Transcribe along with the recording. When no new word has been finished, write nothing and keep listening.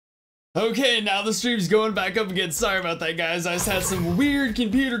Okay, now the stream's going back up again. Sorry about that, guys. I just had some weird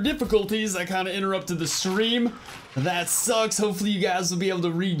computer difficulties that kind of interrupted the stream. That sucks. Hopefully you guys will be able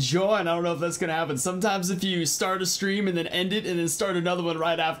to rejoin. I don't know if that's gonna happen. Sometimes if you start a stream and then end it and then start another one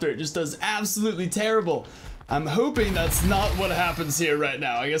right after, it just does absolutely terrible. I'm hoping that's not what happens here right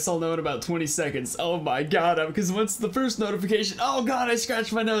now. I guess I'll know in about 20 seconds. Oh my god, because once the first notification... Oh god, I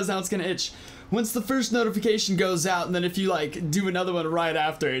scratched my nose, now it's gonna itch. Once the first notification goes out, and then if you like do another one right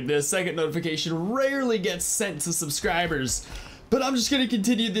after, the second notification rarely gets sent to subscribers. But I'm just gonna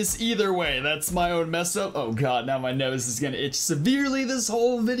continue this either way. That's my own mess up. Oh god, now my nose is gonna itch severely this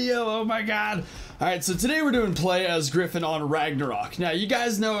whole video. Oh my god. Alright, so today we're doing play as Griffin on Ragnarok. Now, you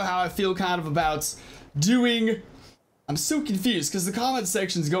guys know how I feel kind of about doing... I'm so confused because the comment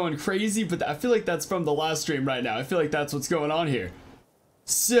section's going crazy, but I feel like that's from the last stream right now. I feel like that's what's going on here.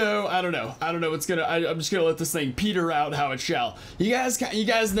 So, I don't know what's gonna... I'm just gonna let this thing peter out how it shall. You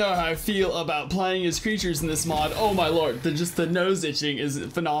guys know how I feel about playing as creatures in this mod. Oh my lord, just the nose itching is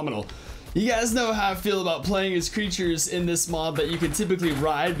phenomenal. You guys know how I feel about playing as creatures in this mod that you can typically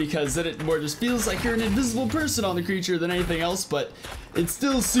ride, because then it more just feels like you're an invisible person on the creature than anything else, but it's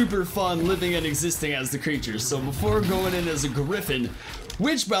still super fun living and existing as the creature. So before going in as a Griffin,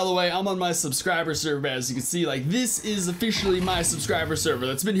 which, by the way, I'm on my subscriber server, as you can see. Like, this is officially my subscriber server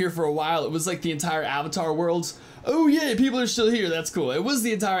that's been here for a while. It was like the entire Avatar world. Oh yeah, people are still here, that's cool. It was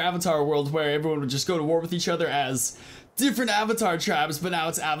the entire Avatar world where everyone would just go to war with each other as different Avatar tribes, but now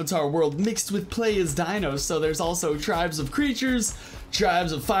it's Avatar world mixed with play as dinos, so there's also tribes of creatures,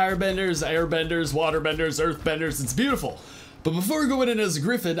 tribes of firebenders, airbenders, waterbenders, earthbenders. It's beautiful. But before going in as a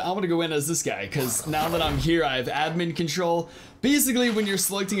Griffin, I want to go in as this guy, because now that I'm here, I have admin control. Basically, when you're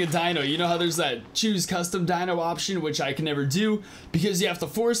selecting a dino, you know how there's that choose custom dino option, which I can never do, because you have to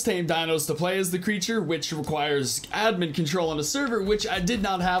force tame dinos to play as the creature, which requires admin control on a server, which I did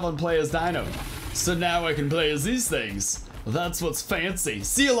not have on play as dino. So now I can play as these things. That's what's fancy.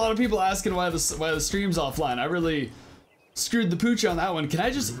 See, a lot of people asking why the stream's offline. I really screwed the pooch on that one. Can I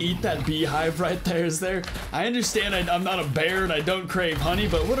just eat that beehive right there? Is there? I understand I'm not a bear and I don't crave honey,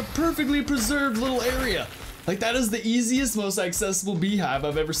 but what a perfectly preserved little area. Like, that is the easiest, most accessible beehive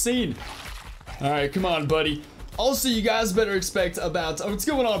I've ever seen. Alright, come on, buddy. Also, you guys better expect about... Oh, what's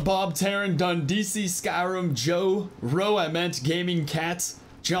going on? Bob, Taryn, Dunn, DC, Skyrim, Joe, Ro, I meant, Gaming Cat,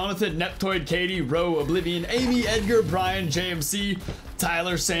 Jonathan, Neptoid, Katie, Ro, Oblivion, Amy, Edgar, Brian, JMC,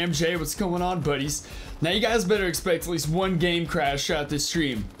 Tyler, Sam, J. What's going on, buddies? Now, you guys better expect at least one game crash at this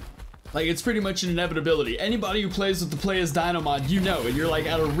stream. Like, it's pretty much an inevitability. Anybody who plays with the Play as Dino mod, you know, and you're like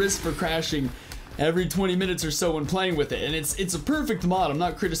at a risk for crashing every 20 minutes or so when playing with it. And it's a perfect mod. I'm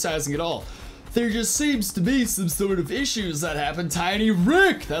not criticizing at all. There just seems to be some sort of issues that happen. Tiny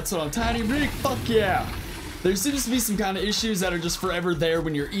Rick! That's what I'm... Tiny Rick, fuck yeah! There seems to be some kind of issues that are just forever there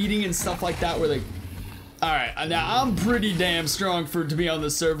when you're eating and stuff like that, where they... Alright, now I'm pretty damn strong to be on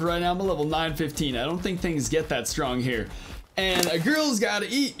this server right now. I'm a level 915. I don't think things get that strong here. And a girl's gotta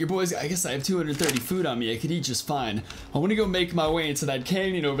eat. Your boys, I guess I have 230 food on me. I could eat just fine. I want to go make my way into that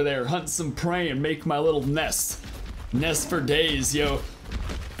canyon over there, hunt some prey, and make my little nest. Nest for days, yo.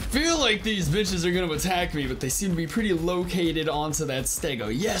 Feel like these bitches are gonna attack me, but they seem to be pretty located onto that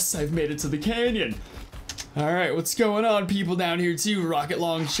stego. Yes, I've made it to the canyon. Alright, what's going on, people down here too? Rocket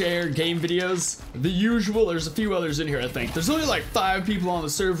Long Chair, game videos, the usual. There's a few others in here, I think. There's only like 5 people on the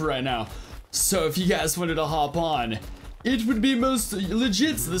server right now. So if you guys wanted to hop on, it would be most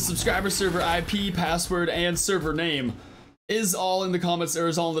legit. The subscriber server IP, password, and server name is all in the comments, or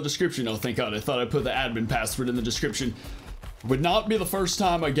is all in the description. Oh, thank God, I thought I put the admin password in the description. Would not be the first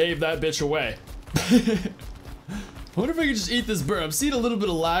time I gave that bitch away. I wonder if I could just eat this bird. I'm seeing a little bit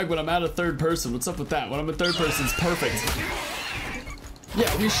of lag when I'm out of third person. What's up with that? When I'm in third person, it's perfect.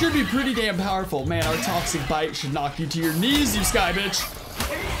 Yeah, we should be pretty damn powerful. Man, our toxic bite should knock you to your knees, you sky bitch.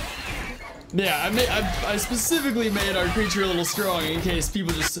 Yeah, I specifically made our creature a little strong in case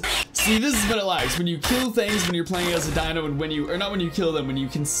people just... See, this is when it lags. When you kill things when you're playing as a dino, and when you... Or not when you kill them, when you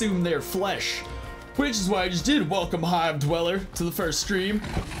consume their flesh. Which is why I just did welcome Hive Dweller to the first stream.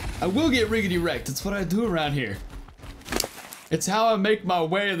 I will get riggedy wrecked. It's what I do around here. It's how I make my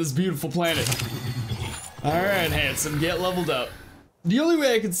way in this beautiful planet. Alright, handsome, get leveled up. The only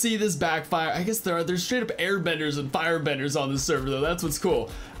way I can see this backfire, I guess there's straight up airbenders and firebenders on this server though, that's what's cool.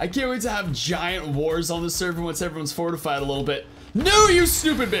 I can't wait to have giant wars on this server once everyone's fortified a little bit. No, you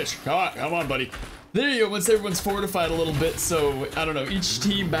stupid bitch! Come on, buddy. There you go, once everyone's fortified a little bit, so, I don't know, each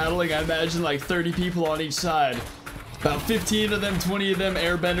team battling, I imagine like 30 people on each side. About 15 of them, 20 of them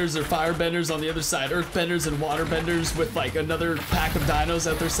airbenders or firebenders on the other side, earthbenders and waterbenders with like another pack of dinos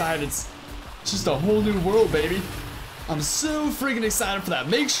at their side. It's just a whole new world, baby. I'm so freaking excited for that.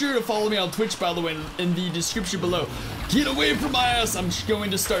 Make sure to follow me on Twitch, by the way, in the description below. Get away from my ass. I'm going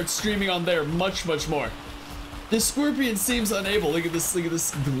to start streaming on there much more. This scorpion seems unable. Look at this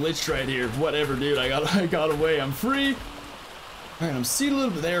glitch right here. Whatever, dude. I got away. I'm free. All right, I'm seeing a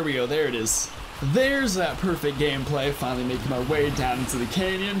little bit. There we go. There it is. There's that perfect gameplay. Finally making my way down into the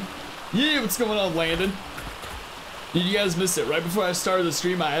canyon. Yeah, what's going on, Landon? Did you guys miss it? Right before I started the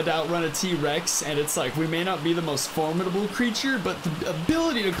stream, I had to outrun a T-Rex, and it's like, we may not be the most formidable creature, but the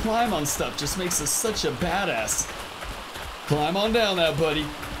ability to climb on stuff just makes us such a badass. Climb on down that, buddy.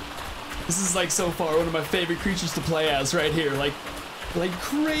 This is like so far one of my favorite creatures to play as right here. Like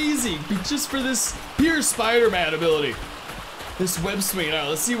crazy, just for this pure Spider-Man ability. This web swing. All right,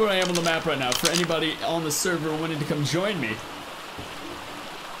 let's see where I am on the map right now for anybody on the server wanting to come join me.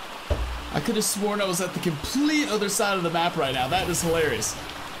 I could have sworn I was at the complete other side of the map right now. That is hilarious.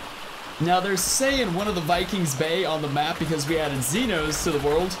 Now they're saying one of the Vikings Bay on the map because we added Xenos to the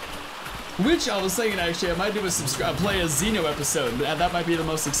world. Which I was thinking actually I might do a play a Xeno episode. That might be the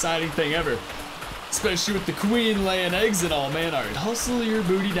most exciting thing ever. Especially with the queen laying eggs and all, man. Alright, hustle your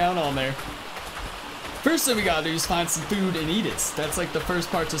booty down on there. First thing we gotta do is find some food and eat it. That's like the first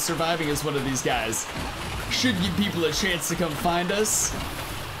part to surviving as one of these guys. Should give people a chance to come find us.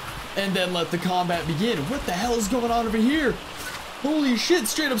 And then let the combat begin. What the hell is going on over here? Holy shit,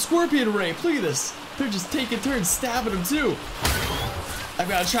 straight up scorpion rape. Look at this. They're just taking turns stabbing them too. I've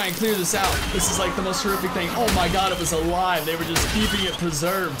got to try and clear this out. This is like the most horrific thing. Oh my god, it was alive. They were just keeping it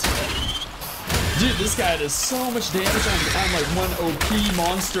preserved. Dude, this guy does so much damage. I'm like one OP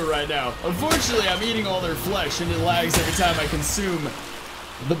monster right now. Unfortunately, I'm eating all their flesh and it lags every time I consume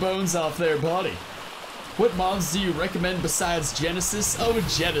the bones off their body. What mobs do you recommend besides Genesis? Oh,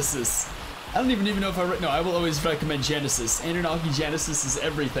 Genesis. I don't even know if no, I will always recommend Genesis. Anunnaki Genesis is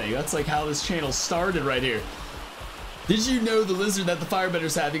everything. That's like how this channel started right here. Did you know the lizard that the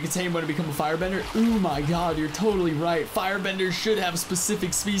firebenders have, you can tame when to become a firebender? Oh my god, you're totally right. Firebenders should have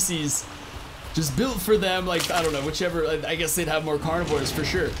specific species just built for them, like, I don't know, whichever. I guess they'd have more carnivores for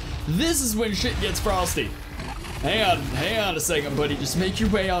sure. This is when shit gets frosty. Hang on a second, buddy. Just make your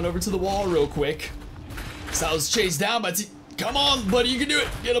way on over to the wall real quick. Cause I was chased down by come on, buddy, you can do it.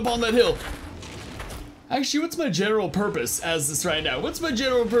 Get up on that hill. Actually, what's my general purpose as this right now? What's my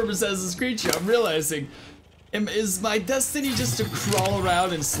general purpose as this creature? I'm realizing, is my destiny just to crawl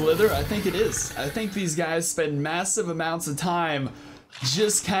around and slither? I think it is. I think these guys spend massive amounts of time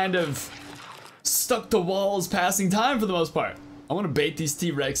just kind of stuck to walls, passing time for the most part. I want to bait these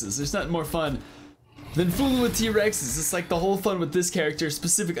T-Rexes. There's nothing more fun than fooling with T-Rexes. It's like the whole fun with this character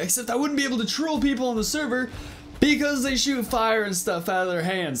specifically, except I wouldn't be able to troll people on the server because they shoot fire and stuff out of their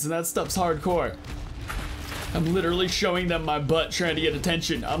hands, and that stuff's hardcore. I'm literally showing them my butt trying to get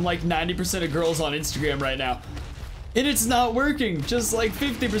attention. I'm like 90% of girls on Instagram right now. And it's not working, just like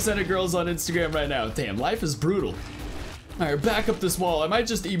 50% of girls on Instagram right now. Damn, life is brutal. Alright, back up this wall. I might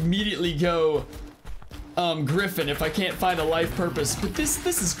just immediately go Griffin if I can't find a life purpose. But this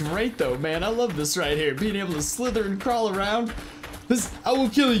is great though, man. I love this right here. Being able to slither and crawl around. I will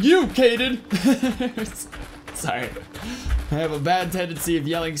kill you, Caden! Sorry. I have a bad tendency of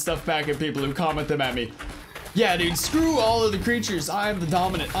yelling stuff back at people who comment them at me. Yeah, dude, screw all of the creatures. I am the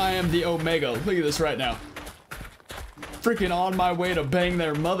dominant. I am the Omega. Look at this right now. Freaking on my way to bang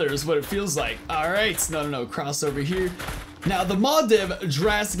their mother is what it feels like. Alright, no, cross over here. Now, the mod dev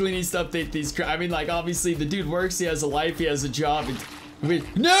drastically needs to update these. I mean, like, obviously, the dude works, he has a life, he has a job.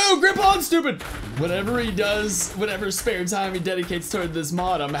 No, grip on, stupid! Whatever he does, whatever spare time he dedicates toward this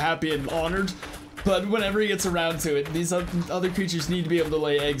mod, I'm happy and honored. But whenever he gets around to it, these other creatures need to be able to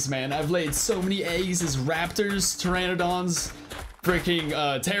lay eggs, man. I've laid so many eggs as raptors, pteranodons,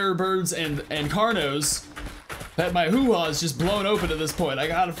 freaking terror birds, and carnos that my hoo-ha is just blown open at this point. I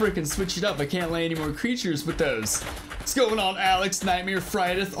gotta freaking switch it up. I can't lay any more creatures with those. What's going on, Alex, Nightmare,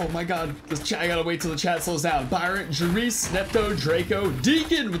 Friday? Oh my god, I gotta wait till the chat slows down. Byron, Jerice, Nepto, Draco,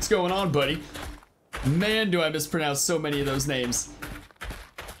 Deacon, what's going on, buddy? Man, do I mispronounce so many of those names.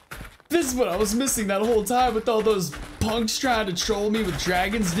 This is what I was missing that whole time with all those punks trying to troll me with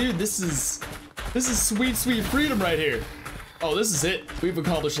dragons. Dude, this is sweet, sweet freedom right here. Oh, this is it. We've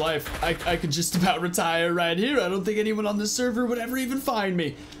accomplished life. I could just about retire right here. I don't think anyone on this server would ever even find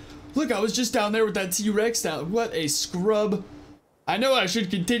me. Look, I was just down there with that T-Rex down. What a scrub. I know I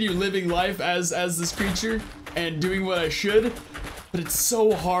should continue living life as this creature and doing what I should, but it's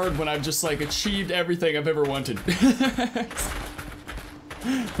so hard when I've just like achieved everything I've ever wanted.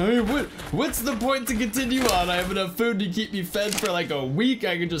 I mean, what's the point to continue on? I have enough food to keep me fed for like a week.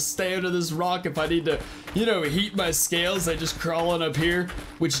 I can just stay under this rock if I need to, you know, heat my scales. I just crawl on up here,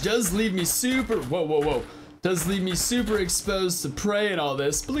 which does leave me super, whoa. Does leave me super exposed to prey and all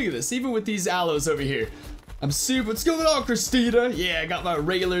this. But look at this, even with these aloes over here. I'm super, what's going on, Christina? Yeah, I got my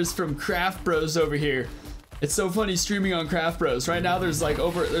regulars from Craft Bros over here. It's so funny streaming on Craft Bros. Right now there's like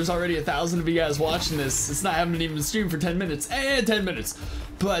there's already 1,000 of you guys watching this. It's not having even stream for 10 minutes. 10 minutes.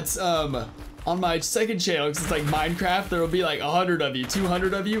 But on my second channel, because it's like Minecraft, there will be like 100 of you,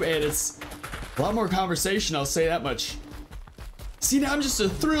 200 of you, and it's a lot more conversation, I'll say that much. See, now I'm just a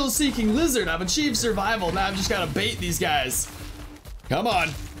thrill-seeking lizard. I've achieved survival. Now I've just gotta bait these guys. Come on.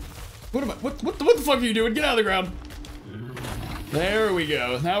 What the fuck are you doing? Get out of the ground. There we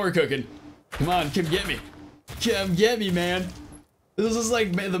go. Now we're cooking. Come on, come get me. Come get me, man. This is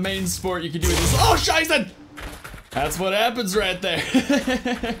like the main sport you can do with this. Oh, Scheisse! That's what happens right there.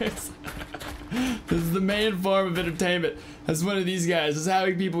 This is the main form of entertainment. As one of these guys is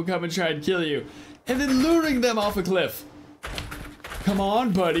having people come and try and kill you, and then luring them off a cliff. Come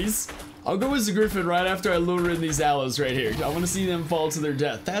on, buddies. I'll go as a Griffin right after I lure in these aloes right here. I want to see them fall to their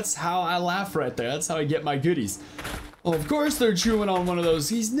death. That's how I laugh right there. That's how I get my goodies. Well, of course they're chewing on one of those.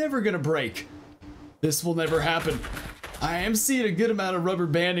 He's never gonna break. This will never happen. I am seeing a good amount of rubber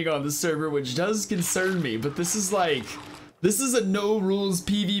banding on the server, which does concern me, but this is a no rules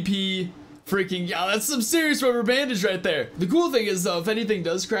PvP freaking, yeah, that's some serious rubber bandage right there. The cool thing is though, if anything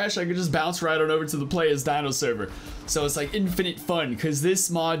does crash, I can just bounce right on over to the Play as Dino server. So it's like infinite fun, because this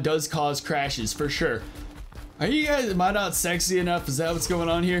mod does cause crashes for sure. Are you guys, am I not sexy enough? Is that what's going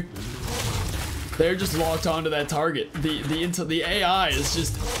on here? They're just locked onto that target. The AI is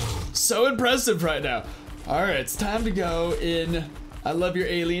just so impressive right now. Alright, it's time to go in. I love your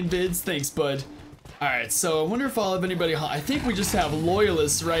alien vids. Thanks, bud. Alright, so I wonder if I'll have anybody. I think we just have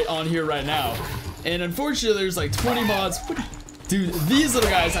loyalists right on here right now. And unfortunately, there's like 20 mods. Dude, these little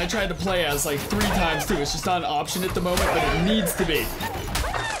guys I tried to play as like 3 times too. It's just not an option at the moment, but it needs to be.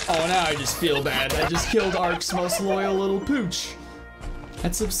 Oh, now I just feel bad. I just killed Ark's most loyal little pooch.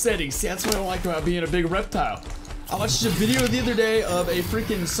 That's upsetting. See, that's what I don't like about being a big reptile. I watched a video the other day of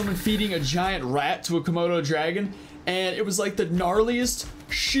someone feeding a giant rat to a Komodo dragon, and it was like the gnarliest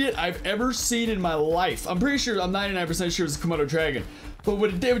shit I've ever seen in my life. I'm pretty sure, I'm 99% sure it was a Komodo dragon. But what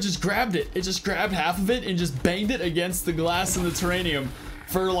it did was just grabbed it. It just grabbed half of it and just banged it against the glass in the terrarium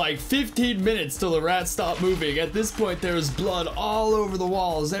for like 15 minutes till the rat stopped moving. At this point, there was blood all over the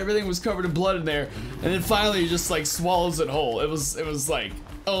walls. Everything was covered in blood in there. And then finally, it just like swallows it whole. It was like,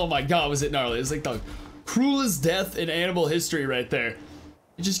 oh my god, was it gnarly. It was like the cruelest death in animal history right there.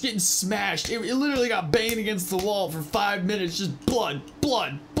 It's just getting smashed. It literally got banged against the wall for 5 minutes. Just blood,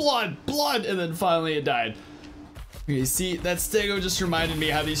 blood, blood, blood. And then finally it died. Okay, see, that stego just reminded me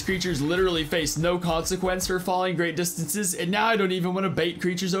how these creatures literally face no consequence for falling great distances, and now I don't even want to bait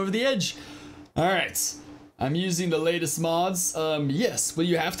creatures over the edge. Alright, I'm using the latest mods. Yes, well,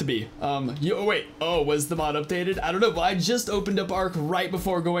 you have to be. Oh wait, oh, was the mod updated? I don't know, but I just opened up Ark right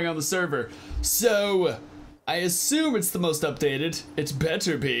before going on the server, so I assume it's the most updated. It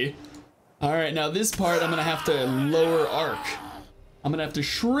better be. Alright, now this part I'm gonna have to lower Ark. I'm gonna have to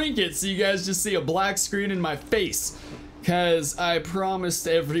shrink it so you guys just see a black screen in my face, because I promised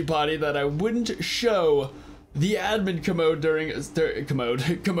everybody that I wouldn't show the admin commode during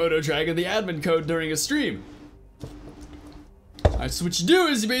Komodo dragon, the admin code during a stream. Alright, so what you do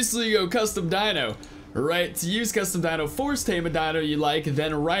is you basically go custom dino, right? To use custom dino, force tame a dino you like,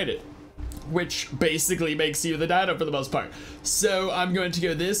 then write it, which basically makes you the dino for the most part. So I'm going to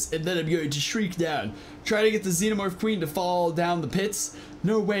go this, and then I'm going to shrink down. Try to get the Xenomorph Queen to fall down the pits.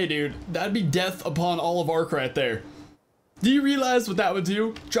 No way, dude. That'd be death upon all of Ark right there. Do you realize what that would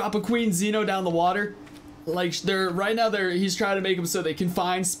do? Drop a Queen Xeno down the water? Like, he's trying to make them so they can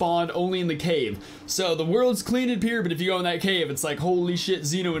find spawn only in the cave. So the world's clean and pure, but if you go in that cave, it's like, holy shit,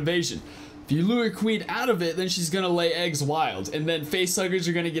 Xeno invasion. If you lure a queen out of it, then she's gonna lay eggs wild, and then facehuggers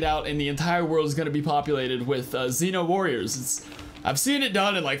are gonna get out, and the entire world is gonna be populated with Xeno warriors. I've seen it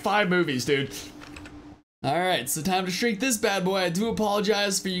done in like 5 movies, dude. Alright, so time to shrink this bad boy. I do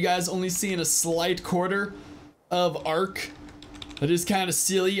apologize for you guys only seeing a slight quarter of Ark. That is kind of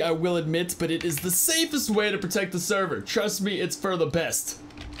silly, I will admit, but it is the safest way to protect the server. Trust me, it's for the best.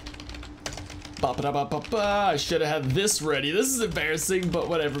 I should have had this ready. This is embarrassing, but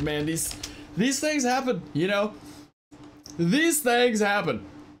whatever, man. These things happen, you know? These things happen.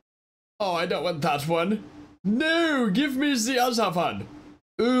 Oh, I don't want that one. No, give me the other one.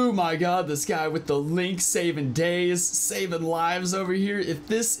 Oh my god, this guy with the link saving days, saving lives over here. If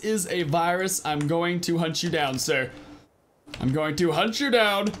this is a virus, I'm going to hunt you down, sir. I'm going to hunt you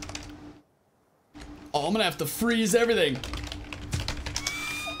down. Oh, I'm gonna have to freeze everything.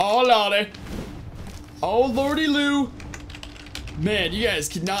 Oh lordy. Oh lordy Lou. Man, you guys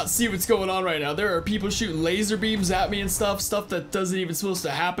cannot see what's going on right now. There are people shooting laser beams at me and stuff that doesn't even supposed to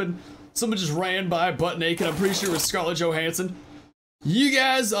happen. Someone just ran by butt naked. I'm pretty sure it was Scarlett Johansson. You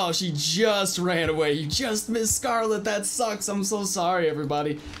guys, oh, she just ran away. You just missed Scarlett. That sucks. I'm so sorry,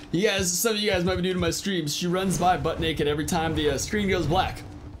 everybody. You guys, some of you guys might be new to my streams. She runs by butt naked every time the screen goes black.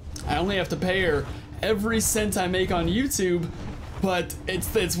 I only have to pay her every cent I make on YouTube, but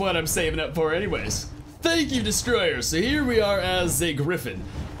it's what I'm saving up for anyways. Thank you, Destroyer. So here we are as a Griffin.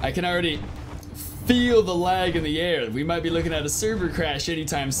 I can already feel the lag in the air. We might be looking at a server crash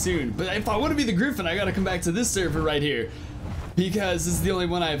anytime soon. But if I want to be the Griffin, I gotta come back to this server right here, because this is the only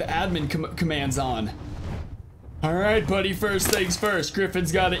one I have admin commands on. Alright, buddy, first things first.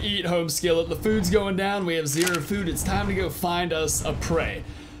 Griffin's gotta eat, home skillet. The food's going down. We have 0 food. It's time to go find us a prey.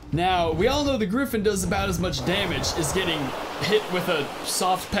 Now, we all know the Griffin does about as much damage as getting hit with a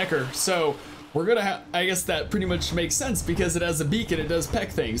soft pecker, so we're gonna have, I guess that pretty much makes sense because it has a beak and it does peck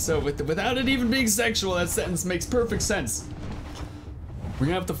things. So without it even being sexual, that sentence makes perfect sense. We're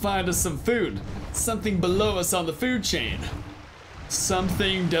gonna have to find us some food. Something below us on the food chain.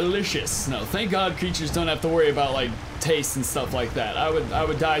 Something delicious. No, thank God creatures don't have to worry about like taste and stuff like that. I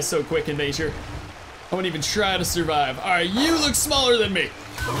would die so quick in nature. I wouldn't even try to survive. Alright, you look smaller than me.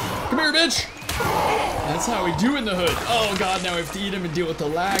 Come here, bitch. That's how we do in the hood. Oh god, now we have to eat him and deal with the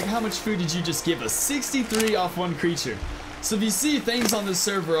lag. How much food did you just give us? 63 off one creature. So if you see, things on this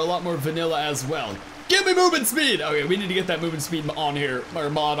server are a lot more vanilla as well. Give me movement speed! Okay, we need to get that movement speed on here, or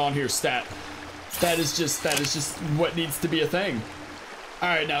mod on here stat. That is just what needs to be a thing.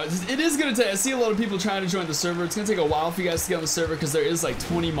 Alright, now, it is gonna take, I see a lot of people trying to join the server. It's gonna take a while for you guys to get on the server because there is like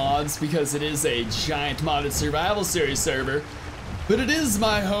 20 mods because it is a giant modded survival series server. But it is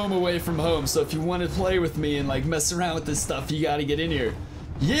my home away from home, so if you want to play with me and like mess around with this stuff, you gotta get in here.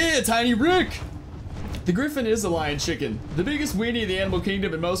 Yeah, Tiny Rick! The Griffin is a lion chicken, the biggest weenie in the animal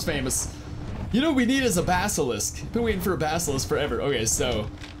kingdom and most famous. You know what we need is a basilisk. Been waiting for a basilisk forever. Okay, so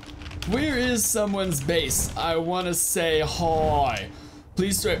where is someone's base? I want to say hi.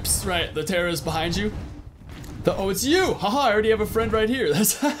 Please strip. Right, the terror is behind you. Oh, it's you! Haha, I already have a friend right here.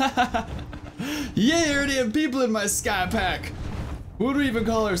 That's yeah, I already have people in my sky pack. What do we even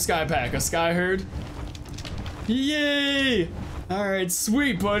call our sky pack? A sky herd? Yay! Alright,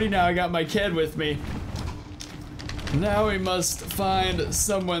 sweet buddy. Now I got my kid with me. Now we must find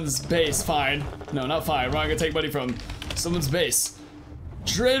someone's base. Fine. No, not fine. We're not gonna take money from someone's base.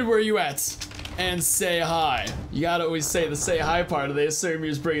 Dread, where you at? And say hi. You gotta always say the say hi part of this.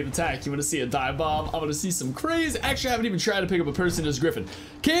 Sirmir's bringing attack. You wanna see a dive bomb? I wanna see some crazy. Actually, I haven't even tried to pick up a person as Griffin.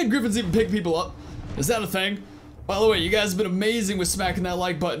 Can Griffins even pick people up? Is that a thing? By the way, you guys have been amazing with smacking that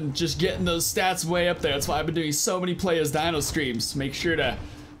like button, just getting those stats way up there. That's why I've been doing so many Play as Dino streams. Make sure to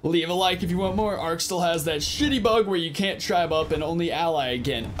leave a like if you want more. Ark still has that shitty bug where you can't tribe up and only ally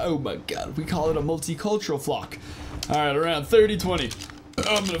again. Oh my god, we call it a multicultural flock. Alright, around 30-20.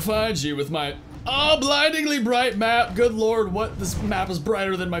 I'm gonna find you with my blindingly bright map. Good lord, what? This map is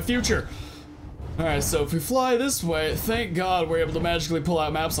brighter than my future. Alright, so if we fly this way, thank god we're able to magically pull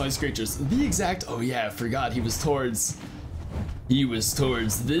out maps on these creatures. The exact, oh yeah, I forgot he was towards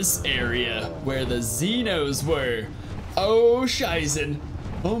this area where the Xenos were. Oh, Shizen.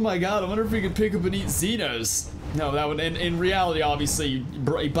 Oh my god, I wonder if we could pick up and eat Xenos. No, that would, in reality, obviously,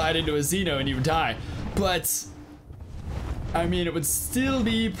 you bite into a Xeno and you would die. But, I mean, it would still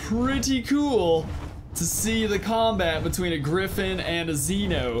be pretty cool to see the combat between a Griffin and a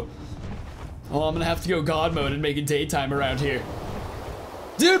Xeno. Well, I'm gonna have to go God mode and make it daytime around here.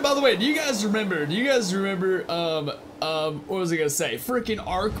 Dude, by the way, do you guys remember, what was I gonna say? Freaking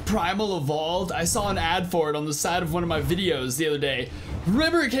Ark Primal Evolved? I saw an ad for it on the side of one of my videos the other day.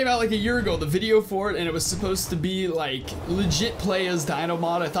 Remember it came out like a year ago, the video for it, and it was supposed to be like legit Play as Dino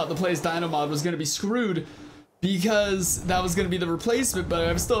mod. I thought the Play as Dino mod was gonna be screwed because that was gonna be the replacement, but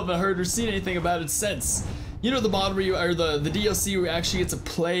I still haven't heard or seen anything about it since. You know the mod where you, or the DLC where you actually get to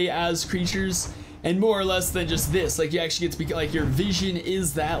play as creatures, and more or less than just this, like you actually get to be, like your vision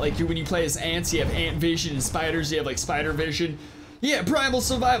is that, like when you play as ants, you have ant vision, and spiders, you have like spider vision. Yeah, primal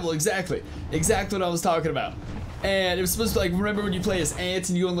survival, exactly what I was talking about. And it was supposed to, like, remember when you play as ants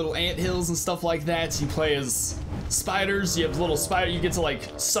and you go on little ant hills and stuff like that, you play as spiders, you have little spider, you get to like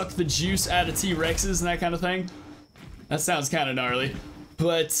suck the juice out of T-Rexes and that kind of thing. That sounds kind of gnarly.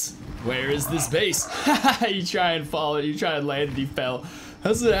 But where is this base? You try and fall, you try and land and you fell.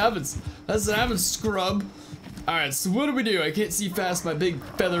 That's what happens. That's what happens, scrub. Alright, so what do? I can't see past my big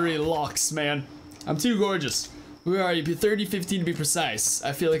feathery locks, man. I'm too gorgeous. Where are you? 30-15 to be precise.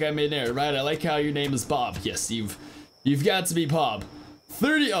 I feel like I made an error, right? I like how your name is Bob. Yes, you've got to be Bob.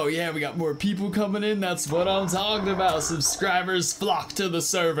 30. Oh yeah, we got more people coming in. That's what I'm talking about. Subscribers flock to the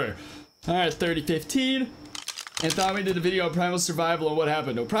server. All right, 3015. And thought we did a video on Primal Survival and what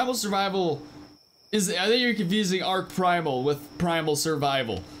happened. No, Primal Survival is, I think you're confusing Ark Primal with Primal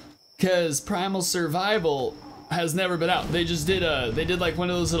Survival. Because Primal Survival has never been out. They just did like one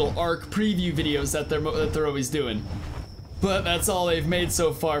of those little Ark preview videos that they're always doing. But that's all they've made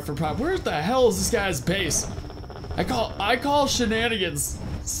so far for Primal. Where the hell is this guy's base? I call shenanigans,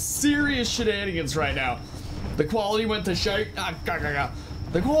 serious shenanigans right now. The quality went to shite.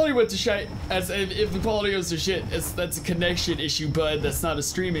 The quality went to shite. As if the quality goes to shit, that's a connection issue, bud. That's not a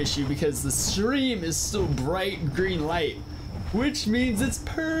stream issue because the stream is still bright green light, which means it's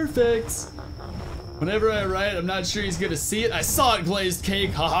perfect. Whenever I write, I'm not sure he's gonna see it. I saw it, glazed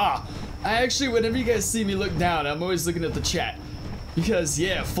cake. Haha. I actually, whenever you guys see me look down, I'm always looking at the chat. Because,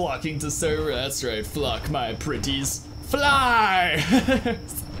 yeah, flocking to server. That's right, flock my pretties. Fly!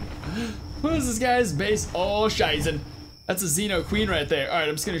 What is this guy's base? Oh, Shizen. That's a Xeno Queen right there. Alright,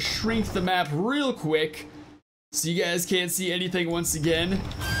 I'm just gonna shrink the map real quick so you guys can't see anything once again.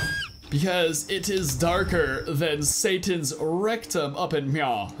 Because it is darker than Satan's rectum up in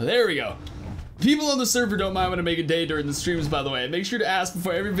meow. There we go. People on the server don't mind when I make a day during the streams, by the way. Make sure to ask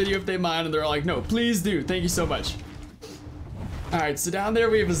before every video if they mind, and they're all like, no, please do. Thank you so much. Alright, so down there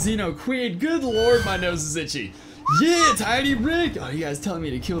we have a Xeno Queen. Good lord, my nose is itchy. Yeah, Tiny Brick! Oh, you guys telling me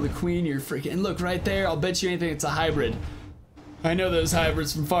to kill the queen? You're freaking... And look, right there, I'll bet you anything it's a hybrid. I know those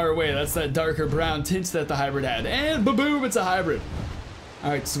hybrids from far away. That's that darker brown tint that the hybrid had. And ba-boom, it's a hybrid.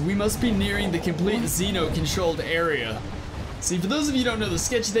 Alright, so we must be nearing the complete Xeno-controlled area. See, for those of you who don't know the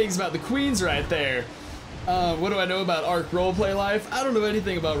sketchy things about the queens right there, what do I know about Ark roleplay life? I don't know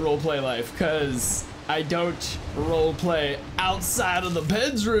anything about roleplay life, because I don't roleplay outside of the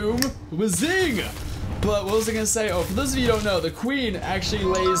bedroom with Zing! But what was I gonna say? Oh, for those of you who don't know, the queen actually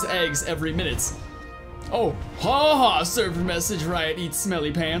lays eggs every minute. Oh, ha ha, server message, Riot eats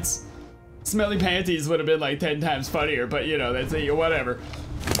smelly pants. Smelly panties would have been like 10 times funnier, but you know, that's whatever.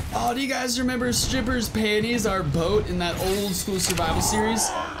 Oh, do you guys remember Stripper's Panties, our boat in that old school survival series?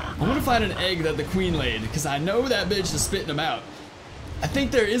 I want to find an egg that the queen laid, because I know that bitch is spitting them out. I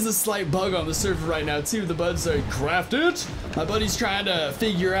think there is a slight bug on the server right now too. The buds are craft it. My buddy's trying to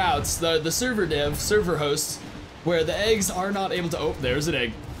figure out the server host, where the eggs are not able to. Oh, there's an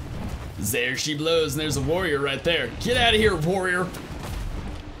egg. There she blows, and there's a warrior right there. Get out of here, warrior.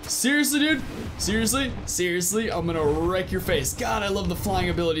 Seriously, dude? Seriously? Seriously? I'm gonna wreck your face. God, I love the flying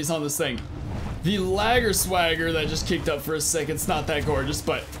abilities on this thing. The lagger swagger that just kicked up for a second, it's not that gorgeous,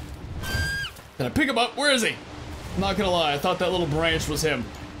 but... Did I pick him up? Where is he? I'm not gonna lie, I thought that little branch was him.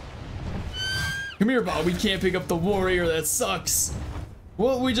 Come here, Bob. We can't pick up the warrior. That sucks.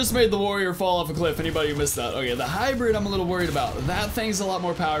 Well, we just made the warrior fall off a cliff. Anybody who missed that? Okay, the hybrid I'm a little worried about. That thing's a lot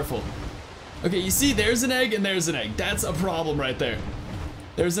more powerful. Okay, you see, there's an egg and there's an egg. That's a problem right there.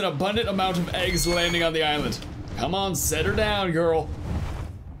 There's an abundant amount of eggs landing on the island. Come on, set her down, girl.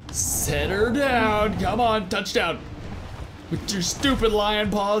 Set her down. Come on, touchdown. With your stupid lion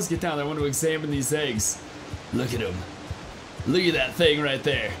paws. Get down there. I want to examine these eggs. Look at them. Look at that thing right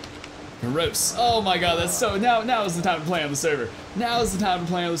there. Gross. Oh my god, that's so... Now is the time to play on the server. Now is the time to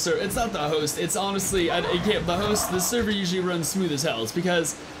play on the server. It's not the host. It's honestly... the host, the server usually runs smooth as hell. It's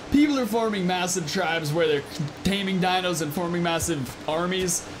because people are forming massive tribes where they're taming dinos and forming massive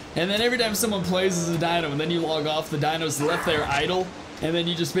armies. And then every time someone plays as a dino and then you log off, the dino's left there idle. And then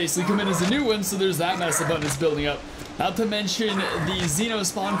you just basically come in as a new one, so there's that mess abundance building up. Not to mention, the Xeno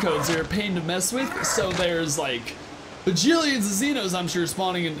spawn codes are a pain to mess with, so there's like bajillions of Xenos, I'm sure,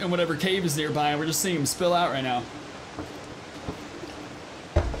 spawning in whatever cave is nearby, and we're just seeing them spill out right now.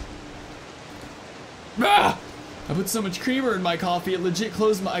 Ah! I put so much creamer in my coffee, it legit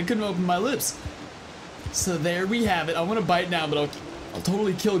closed I couldn't open my lips. So there we have it. I want to bite now, but I'll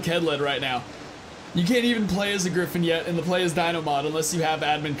totally kill Kedled right now. You can't even play as a Griffin yet in the play as Dino mod unless you have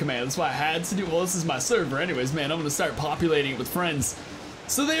admin command. That's why I had to do. Well, this is my server anyways, man. I'm gonna start populating it with friends.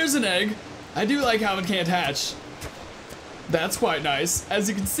 So there's an egg. I do like how it can't hatch. That's quite nice. As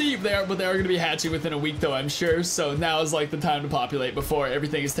you can see, they are gonna be hatching within a week though, I'm sure. So now is like the time to populate before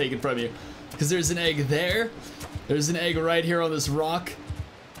everything is taken from you. Because there's an egg there. There's an egg right here on this rock.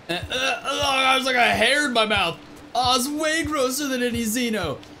 And, I was like a hair in my mouth. Oh, it's way grosser than any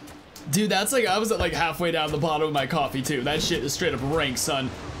Xeno. Dude, that's like, I was at like halfway down the bottom of my coffee too. That shit is straight up rank,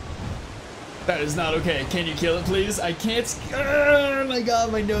 son. That is not okay. Can you kill it, please? I can't. Oh my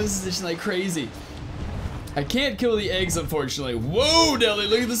god, my nose is itching like crazy. I can't kill the eggs, unfortunately. Whoa, Nelly,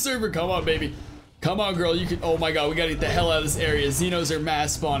 look at the server. Come on, baby. Come on, girl. You can. Oh my god, we gotta get the hell out of this area. Xenos are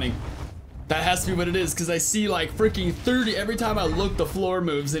mass spawning. That has to be what it is, because I see like freaking 30 every time I look. The floor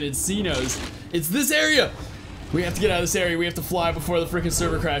moves and it's Xenos. It's this area. We have to get out of this area. We have to fly before the freaking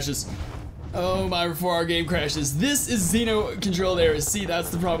server crashes. Oh my, before our game crashes. This is Xeno controlled areas. See, that's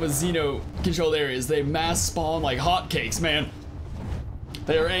the problem with Xeno controlled areas. They mass spawn like hotcakes, man.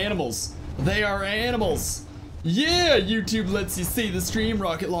 They are animals. They are animals. Yeah, YouTube lets you see the stream.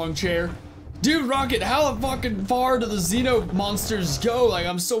 Rocket Long Chair. Dude, Rocket, how fucking far do the Xeno monsters go? Like,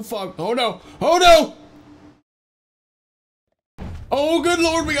 I'm so fucked. Oh no. Oh no! Oh, good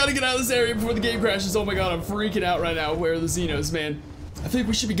lord, we gotta get out of this area before the game crashes. Oh my god, I'm freaking out right now. Where are the Xenos, man? I think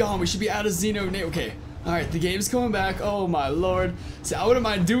we should be gone. We should be out of Xeno. Okay. Alright, the game's coming back. Oh my lord. See, I wouldn't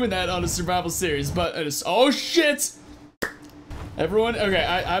mind doing that on a survival series, but it's, oh shit! Everyone, okay,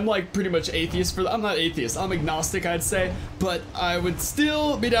 I'm like pretty much atheist for, I'm not atheist, I'm agnostic, I'd say, but I would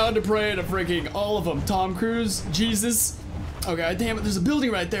still be down to pray to freaking all of them. Tom Cruise, Jesus. Okay, damn it, there's a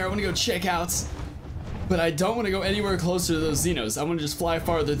building right there I want to go check out, but I don't want to go anywhere closer to those Xenos. I want to just fly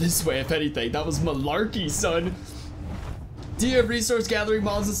farther this way, if anything. That was malarkey, son. Do you have resource gathering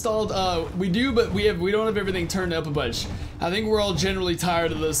mods installed? We do, but we don't have everything turned up a bunch. I think we're all generally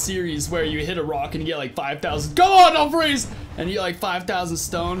tired of those series where you hit a rock and you get like 5,000. Come on, don't freeze! And you get like 5,000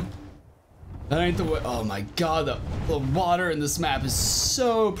 stone. That ain't the way. Oh my god, the water in this map is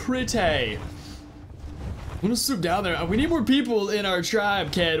so pretty. I'm gonna swoop down there. We need more people in our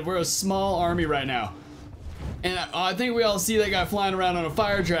tribe, kid. We're a small army right now. And I think we all see that guy flying around on a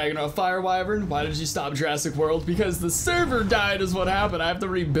fire dragon or a fire wyvern. Why did you stop Jurassic World? Because the server died is what happened. I have to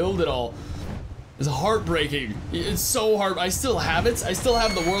rebuild it all. It's heartbreaking. It's so hard. I still have it. I still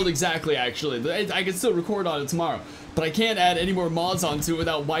have the world exactly, actually. I can still record on it tomorrow. But I can't add any more mods onto it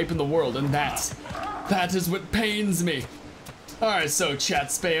without wiping the world. And that is what pains me. Alright, so chat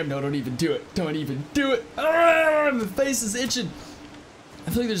spam. No, don't even do it. Don't even do it. Ah, the face is itching. I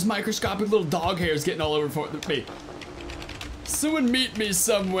feel like there's microscopic little dog hairs getting all over me. Someone meet me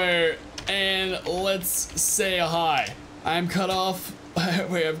somewhere and let's say hi. I'm cut off.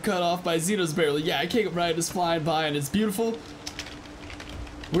 Wait, I'm cut off by Xenos barely. Yeah, I can't ride just flying by and it's beautiful.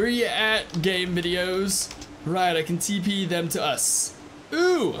 Where you at, game videos? Right, I can TP them to us.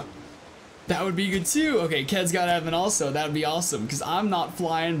 Ooh, that would be good too. Okay, Ked's got admin also. That would be awesome because I'm not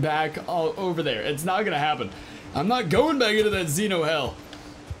flying back all over there. It's not gonna happen. I'm not going back into that Xeno hell.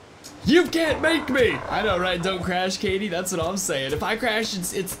 You can't make me! I know, right? Don't crash, Katie. That's what I'm saying. If I crash,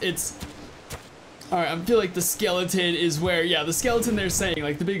 it's... Alright, I feel like the skeleton is where... Yeah, the skeleton they're saying,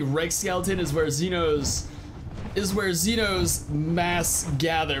 like the big Rex skeleton is where Xenos... mass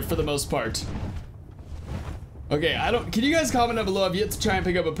gather for the most part. Okay, can you guys comment down below? I've yet to try and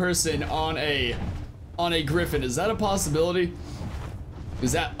pick up a person on a Griffin. Is that a possibility?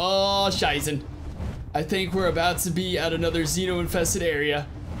 Is that... Oh, scheisen. I think we're about to be at another Xeno-infested area.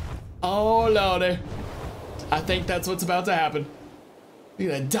 Oh, lordy. I think that's what's about to happen.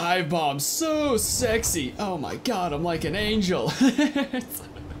 Look at that dive bomb. So sexy. Oh my god, I'm like an angel.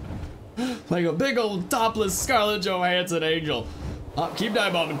 Like a big old topless Scarlett Johansson angel. Oh, keep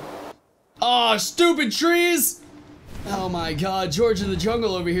dive bombing. Oh, stupid trees. Oh my god, George in the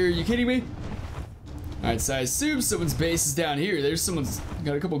jungle over here. Are you kidding me? Alright, so I assume someone's base is down here. There's someone's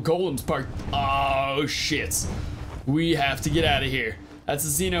got a couple golems parked. Oh, shit. We have to get out of here. That's a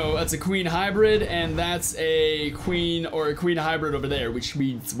Xeno, that's a queen hybrid, and that's a queen or a queen hybrid over there, which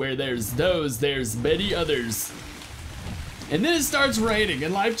means where there's those, there's many others. And then it starts raining,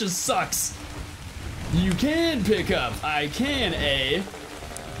 and life just sucks. You can pick up. I can, eh?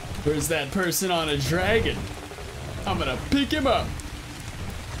 Where's that person on a dragon? I'm gonna pick him up.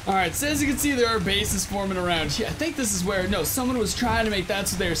 Alright, so as you can see, there are bases forming around here. I think this is where, no, someone was trying to make,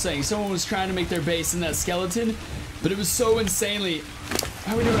 that's what they were saying. Someone was trying to make their base in that skeleton, but it was so insanely,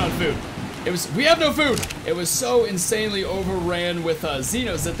 how are we doing on food? We have no food! It was so insanely overran with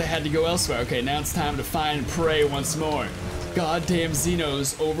Xenos that they had to go elsewhere. Okay, now it's time to find prey once more. Goddamn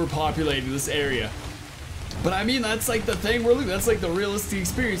Xenos overpopulating this area. But I mean, that's like the thing we're looking, that's like the realistic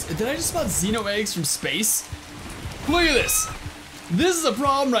experience. Did I just spot Xeno eggs from space? Look at this! This is a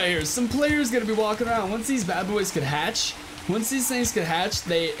problem right here. Some players gonna be walking around. Once these bad boys could hatch, once these things could hatch,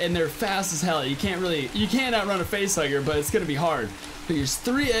 they're fast as hell. You can't outrun a facehugger, but it's gonna be hard. But there's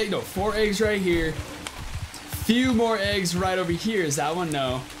 4 eggs right here. Few more eggs right over here. Is that one?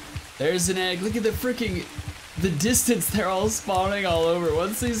 No. There's an egg. Look at the distance they're all spawning all over.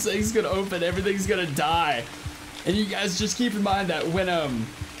 Once these things gonna open, everything's gonna die. And you guys just keep in mind that when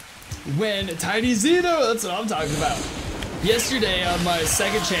Tiny Xeno, that's what I'm talking about. Yesterday on my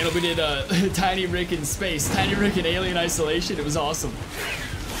second channel, we did Tiny Rick in space, Tiny Rick in Alien Isolation. It was awesome.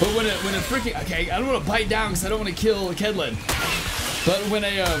 But when a freaking, okay, I don't want to bite down because I don't want to kill Kedlin. But when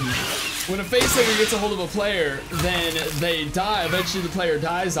a when a facehugger gets a hold of a player, then they die. Eventually the player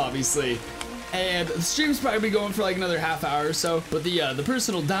dies, obviously. And the stream's probably going for like another half hour or so, but the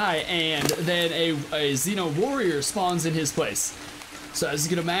person will die, and then a Xeno warrior spawns in his place. So as you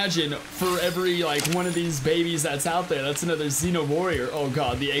can imagine, for every like one of these babies that's out there, that's another Xeno warrior. Oh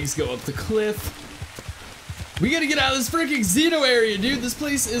god, the eggs go up the cliff. We gotta get out of this freaking Xeno area, dude. This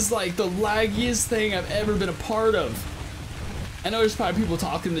place is like the laggiest thing I've ever been a part of. I know there's probably people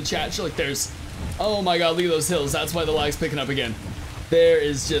talking in the chat. Like there's, oh my god, look at those hills. That's why the lag's picking up again. There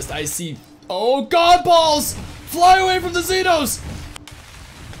is just, I see, oh god, balls! Fly away from the Xenos!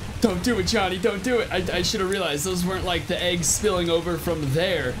 Don't do it, Johnny, don't do it. I should have realized those weren't like the eggs spilling over from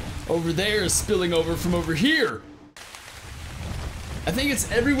there. Over there is spilling over from over here. I think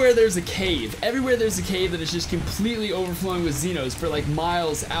it's everywhere there's a cave. Everywhere there's a cave that is just completely overflowing with Xenos for like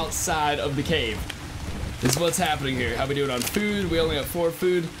miles outside of the cave. This is what's happening here. How we doing on food? We only have 4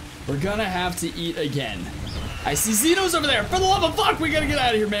 food. We're gonna have to eat again. I see Xenos over there. For the love of fuck, we gotta get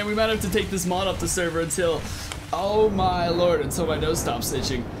out of here, man. We might have to take this mod off the server until, oh my lord, until my nose stops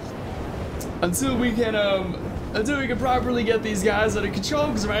itching. Until we can properly get these guys under control,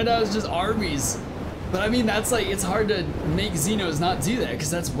 because right now it's just armies. But I mean, that's like, it's hard to make Xenos not do that,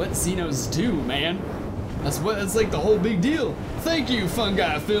 because that's what Xenos do, man. That's like the whole big deal. Thank you,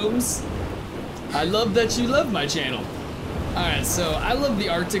 Fungi Films. I love that you love my channel. Alright, so I love the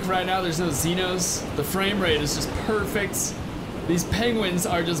Arctic right now. There's no Xenos. The frame rate is just perfect. These penguins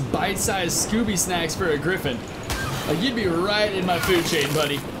are just bite-sized Scooby snacks for a Griffin. Like, you'd be right in my food chain,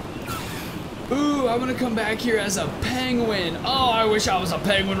 buddy. Ooh, I'm gonna come back here as a penguin. Oh, I wish I was a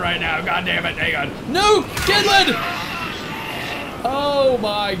penguin right now. God damn it, hang on. No, Kedlin! Oh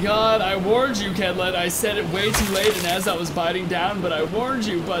my god, I warned you, Kedlin. I said it way too late and as I was biting down, but I warned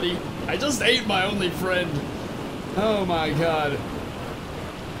you, buddy. I just ate my only friend. Oh my god.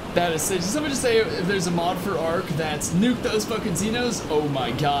 That is sick. Did someone just say if there's a mod for Ark that's nuke those fucking Xenos? Oh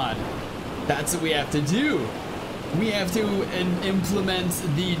my god. That's what we have to do. We have to implement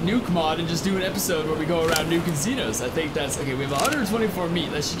the nuke mod and just do an episode where we go around nuking Xenos. I think that's, okay, we have 124 meat.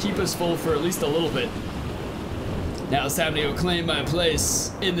 That should keep us full for at least a little bit. Now it's time to go claim my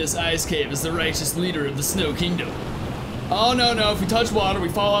place in this ice cave as the righteous leader of the Snow Kingdom. Oh no, no, if we touch water, we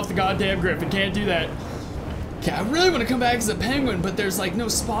fall off the goddamn Griffin. Can't do that. Okay, I really want to come back as a penguin, but there's like no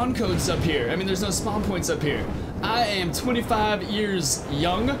spawn codes up here. I mean, there's no spawn points up here. I am 25 years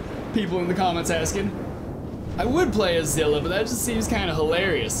young, people in the comments asking. I would play as Zilla, but that just seems kind of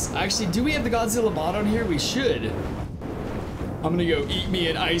hilarious. Actually, do we have the Godzilla mod on here? We should. I'm gonna go eat me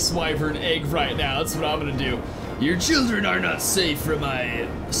an ice wyvern egg right now. That's what I'm gonna do. Your children are not safe from my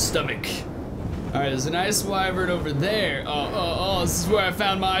stomach. Alright, there's an ice wyvern over there. Oh, this is where I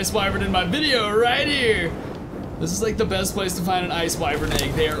found my ice wyvern in my video, right here. This is like the best place to find an ice wyvern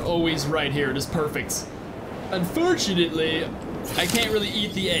egg. They are always right here. It is perfect. Unfortunately, I can't really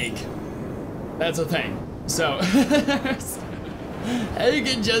eat the egg. That's a thing. So, egg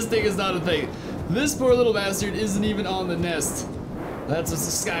ingesting is not a thing. This poor little bastard isn't even on the nest. That's a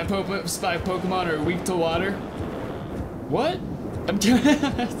spy Pokemon are weak to water. What? I'm damn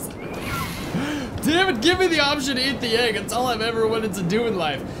it, give me the option to eat the egg. That's all I've ever wanted to do in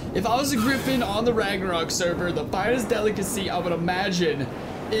life. If I was a Griffin on the Ragnarok server, the finest delicacy I would imagine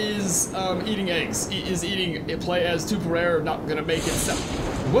is eating eggs. Is eating a play as too rare, not gonna make it so.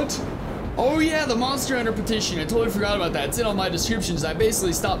 What? Oh yeah, the Monster Hunter petition. I totally forgot about that. It's in all my descriptions. I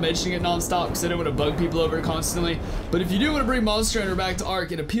basically stopped mentioning it non-stop because I don't want to bug people over it constantly. But if you do want to bring Monster Hunter back to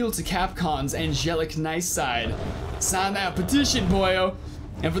Ark and appeal to Capcom's angelic nice side, sign that petition, boyo.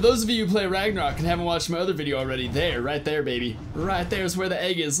 And for those of you who play Ragnarok and haven't watched my other video already, there, right there, baby. Right there is where the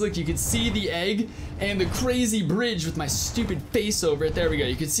egg is. Look, you can see the egg and the crazy bridge with my stupid face over it. There we go.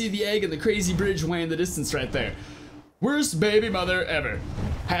 You can see the egg and the crazy bridge way in the distance right there. Worst baby mother ever.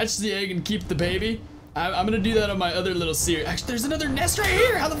 Hatch the egg and keep the baby. I'm gonna do that on my other little series. Actually, there's another nest right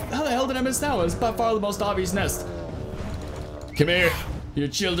here. How the hell did I miss that one? It's by far the most obvious nest. Come here. Your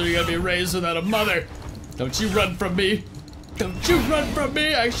children are gonna be raised without a mother. Don't you run from me. Don't you run from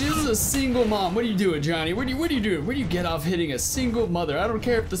me. Actually, this is a single mom. What are you doing, Johnny? What are you doing? Where do you get off hitting a single mother? I don't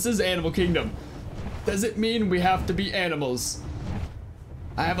care if this is Animal Kingdom. Does it mean we have to be animals?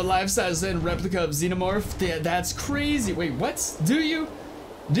 I have a life-size Zen replica of Xenomorph. That's crazy. Wait, what? Do you?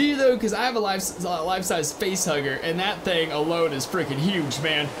 Do you though? Because I have a life-size face hugger, and that thing alone is freaking huge,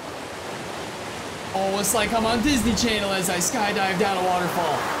 man. Oh, it's like I'm on Disney Channel as I skydive down a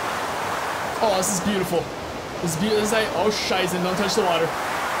waterfall. Oh, this is beautiful. This is beautiful. Oh, shizen, don't touch the water.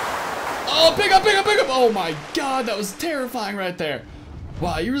 Oh, pick up, pick up, pick up. Oh my god, that was terrifying right there.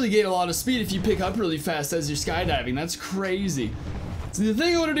 Wow, you really gain a lot of speed if you pick up really fast as you're skydiving. That's crazy. So the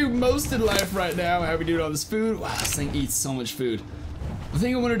thing I want to do most in life right now, how we doing on this food? Wow, this thing eats so much food. The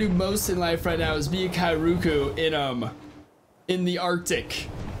thing I want to do most in life right now is be a Kairuku in the Arctic.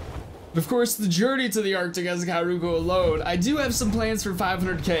 Of course, the journey to the Arctic as a Kairuku alone, I do have some plans for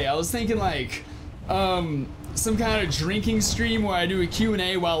 500k. I was thinking like, some kind of drinking stream where I do a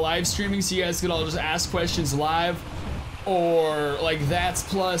Q&A while live streaming so you guys could all just ask questions live. Or like that's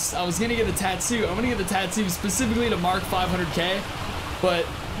plus, I was gonna get a tattoo. I'm gonna get a tattoo specifically to mark 500k, but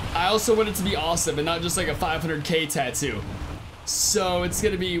I also want it to be awesome and not just like a 500k tattoo. So it's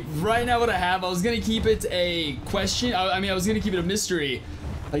gonna be, right now what I have, I was gonna keep it a question, I mean I was gonna keep it a mystery.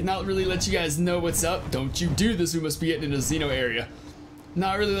 Like not really let you guys know what's up. Don't you do this, we must be getting into the Xeno area.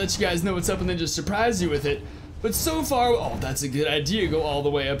 Not really let you guys know what's up and then just surprise you with it. But so far, oh that's a good idea, go all the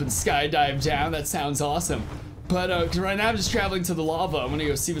way up and skydive down, that sounds awesome. But right now I'm just traveling to the lava. I'm gonna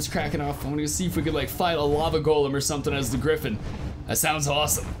go see what's cracking off. I'm gonna go see if we could like fight a lava golem or something as the Griffin. That sounds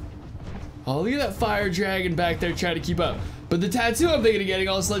awesome. Oh, look at that fire dragon back there trying to keep up. But the tattoo I'm thinking of getting,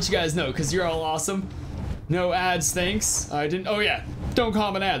 I'll just let you guys know because you're all awesome. No ads, thanks. I didn't, oh yeah, don't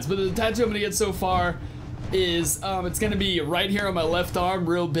comment ads. But the tattoo I'm gonna get so far is, it's gonna be right here on my left arm,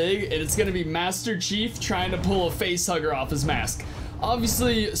 real big, and it's gonna be Master Chief trying to pull a face hugger off his mask.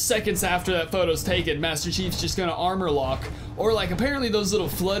 Obviously, seconds after that photo's taken, Master Chief's just gonna armor lock, or like apparently those little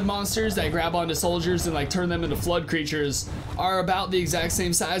flood monsters that grab onto soldiers and like turn them into flood creatures are about the exact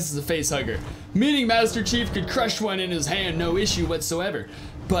same size as a face hugger. Meaning Master Chief could crush one in his hand, no issue whatsoever.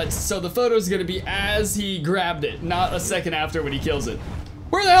 But, so the photo's gonna be as he grabbed it, not a second after when he kills it.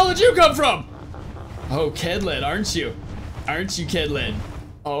 Where the hell did you come from? Oh, Kedled, aren't you? Aren't you, Kedled?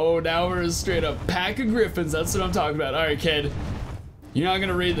 Oh, now we're a straight up pack of Griffins, that's what I'm talking about. Alright, Ked. You're not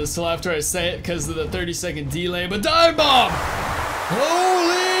gonna read this till after I say it because of the 30-second delay, but dive bomb!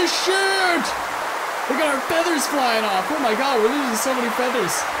 Holy shit! Look at our feathers flying off. Oh my god, we're losing so many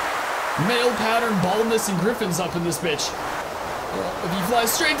feathers. Male pattern baldness and Griffins up in this bitch. If you fly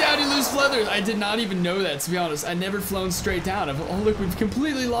straight down, you lose feathers. I did not even know that, to be honest. I never flown straight down. Oh look, we've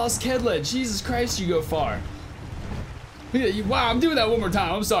completely lost Kedled. Jesus Christ, you go far. Look at you. Wow, I'm doing that one more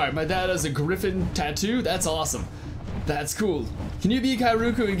time. I'm sorry. My dad has a Griffin tattoo. That's awesome. That's cool. Can you be a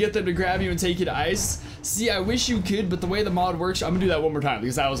Kairuku and get them to grab you and take you to ice? See, I wish you could, but the way the mod works, I'm gonna do that one more time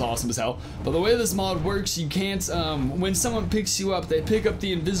because that was awesome as hell. But the way this mod works, you can't, when someone picks you up, they pick up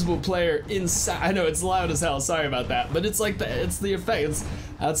the invisible player inside. I know it's loud as hell, sorry about that, but it's like it's the effect.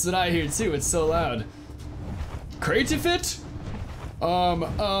 That's what I hear too, it's so loud. Creatifit?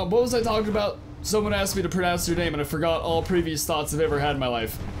 What was I talking about? Someone asked me to pronounce their name and I forgot all previous thoughts I've ever had in my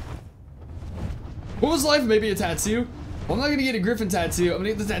life. What was life? Maybe a tattoo? Well, I'm not gonna get a Griffin tattoo. I'm gonna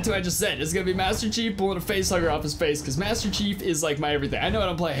get the tattoo I just said. It's gonna be Master Chief pulling a face hugger off his face because Master Chief is like my everything. I know I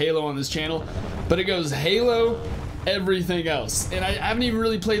don't play Halo on this channel, but it goes Halo, everything else. And I haven't even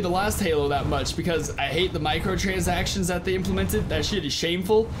really played the last Halo that much because I hate the microtransactions that they implemented. That shit is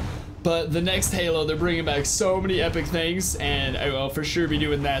shameful. But the next Halo, they're bringing back so many epic things, and I will for sure be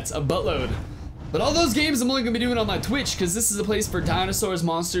doing that a buttload. But all those games I'm only gonna be doing on my Twitch because this is a place for dinosaurs,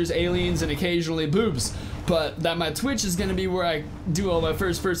 monsters, aliens, and occasionally boobs. But that my Twitch is gonna be where I do all my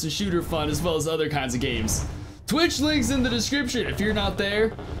first-person shooter fun as well as other kinds of games. Twitch links in the description. If you're not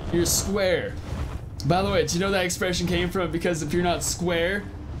there, you're square. By the way, do you know that expression came from? Because if you're not square,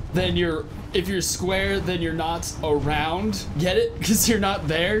 then if you're square, then you're not around. Get it? Because you're not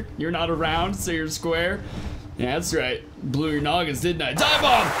there, you're not around, so you're square. Yeah, that's right. Blew your noggins, didn't I? Dive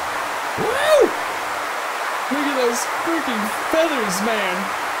bomb! Woo! Look at those freaking feathers, man.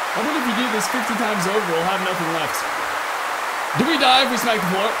 I bet if you do this 50 times over, we'll have nothing left. Do we die if we smack the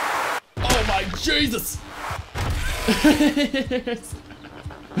floor? Oh my Jesus!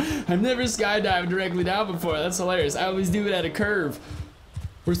 I've never skydived directly down before. That's hilarious. I always do it at a curve.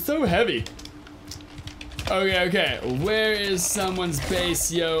 We're so heavy. Okay. Where is someone's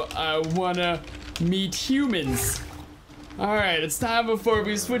base, yo? I wanna meet humans. Alright, it's time before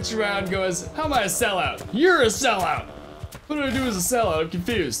we switch around and go as, how am I a sellout? You're a sellout! What did I do as a sellout? I'm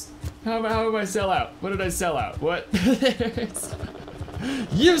confused. How am I sellout? What did I sell out? What?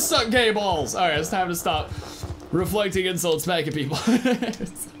 You suck gay balls! Alright, it's time to stop reflecting insults back at people.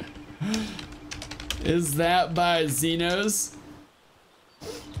 Is that by Xenos?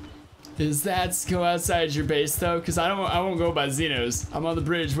 Is that go outside your base though? Because I won't go by Xenos. I'm on the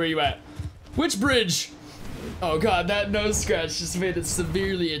bridge. Where you at? Which bridge? Oh god, that nose scratch just made it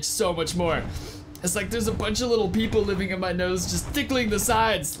severely itch so much more. It's like there's a bunch of little people living in my nose just tickling the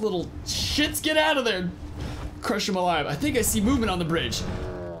sides. Little shits, get out of there. Crush them alive. I think I see movement on the bridge.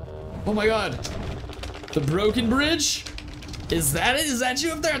 Oh my god. The broken bridge? Is that it? Is that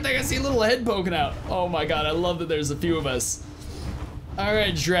you up there? I think I see a little head poking out. Oh my god, I love that there's a few of us.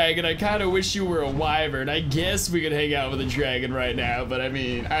 Alright, dragon, I kind of wish you were a wyvern. I guess we could hang out with a dragon right now, but I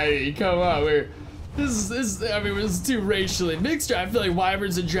mean, come on, this is too racially mixed. I feel like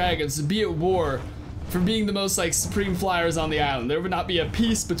wyverns and dragons would be at war for being the most, like, supreme flyers on the island. There would not be a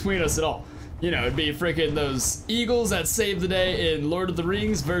peace between us at all. You know, it'd be freaking those eagles that saved the day in Lord of the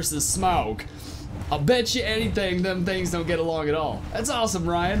Rings versus Smaug. I'll bet you anything them things don't get along at all. That's awesome,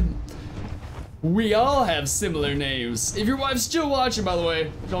 Ryan. We all have similar names. If your wife's still watching, by the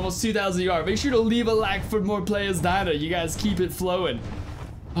way, almost 2,000 yards, make sure to leave a like for more players Dino. You guys keep it flowing.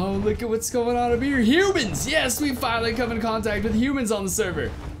 Oh, look at what's going on over here. Humans! Yes, we finally come in contact with humans on the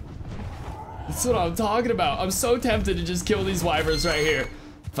server. That's what I'm talking about. I'm so tempted to just kill these wyverns right here.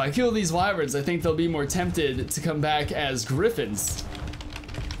 If I kill these wyverns, I think they'll be more tempted to come back as griffins.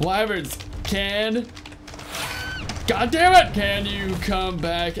 Wyverns, God damn it! Can you come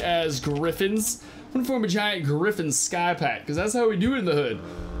back as griffins? I'm gonna form a giant griffin sky pack, because that's how we do it in the hood.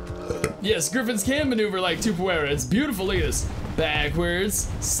 Yes, griffins can maneuver like Tupperware. It's beautiful. Look at this. Backwards,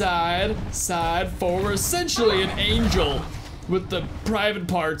 side, side, forward. Essentially an angel with the private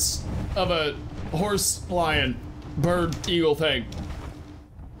parts of a horse, lion, bird, eagle thing.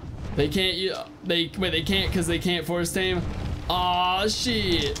 They can't, they can't because they can't force tame. Aw,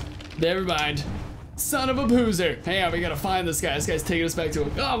 shit. Never mind. Son of a boozer. Hang on, we gotta find this guy. This guy's taking us back to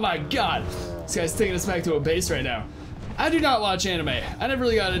a, oh my god. This guy's taking us back to a base right now. I do not watch anime. I never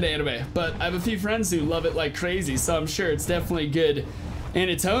really got into anime, but I have a few friends who love it like crazy, so I'm sure it's definitely good in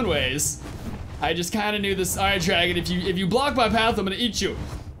its own ways. I just kind of knew this. All right, Dragon, if you block my path, I'm gonna eat you.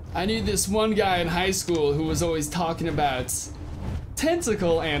 I knew this one guy in high school who was always talking about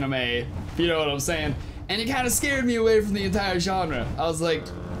tentacle anime, if you know what I'm saying, and it kind of scared me away from the entire genre. I was like,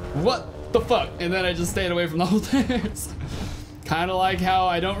 what the fuck? And then I just stayed away from the whole thing. Kind of like how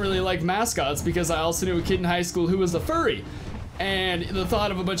I don't really like mascots, because I also knew a kid in high school who was a furry, and the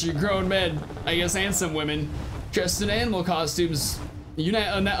thought of a bunch of grown men, I guess, and some women dressed in animal costumes,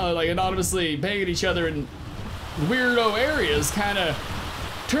 like anonymously banging each other in weirdo areas, kind of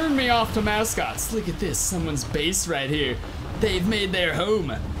turned me off to mascots. Look at this, someone's base right here. They've made their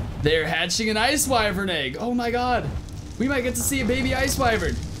home. They're hatching an ice wyvern egg. Oh my god, we might get to see a baby ice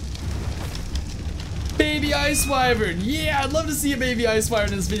wyvern. Baby ice wyvern. Yeah, I'd love to see a baby ice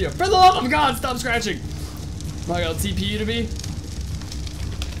wyvern in this video. For the love of God, stop scratching. Am I gonna TP you to me?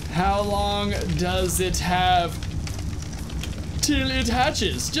 How long does it have till it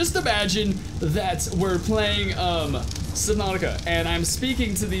hatches? Just imagine that we're playing Subnautica, and I'm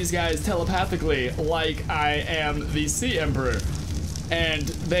speaking to these guys telepathically like I am the Sea Emperor, and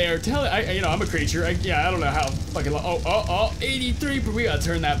they are telling, you know, I'm a creature. I don't know how fucking long. Oh, 83. We gotta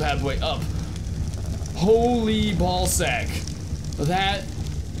turn that bad boy up. Holy ballsack. That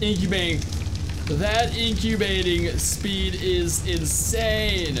incubating speed is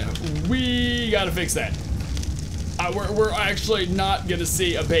insane. We gotta fix that. We're actually not gonna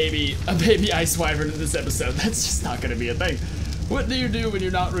see a baby ice wyvern in this episode. That's just not gonna be a thing. What do you do when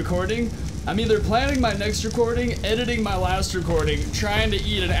you're not recording? I'm either planning my next recording, editing my last recording, trying to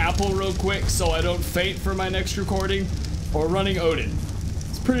eat an apple real quick so I don't faint for my next recording, or running Odin.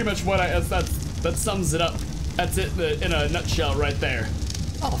 It's pretty much what that sums it up. That's it in a nutshell right there.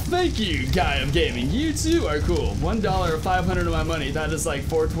 Oh, thank you, Guy of Gaming. You too are cool. $1 or 500 of my money. That is like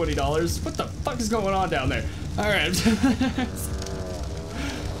 $420. What the fuck is going on down there? All right.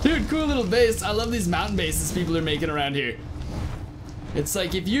 Dude, cool little base. I love these mountain bases people are making around here. It's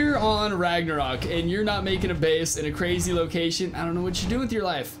like if you're on Ragnarok and you're not making a base in a crazy location, I don't know what you're doing with your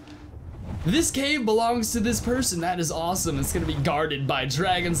life. This cave belongs to this person. That is awesome. It's gonna be guarded by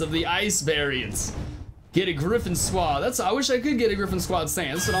dragons of the ice variants. Get a Griffin squad. I wish I could get a Griffin squad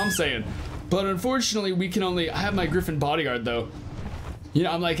stand. That's what I'm saying. But unfortunately, we can only. I have my Griffin bodyguard though. You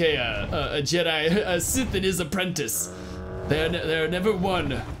know, I'm like a Jedi, a Sith and his apprentice. There are never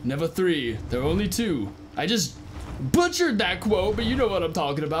one, never three. There are only two. I just butchered that quote, but you know what I'm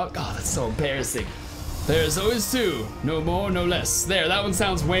talking about. God, that's so embarrassing. There's always two, no more, no less. There, that one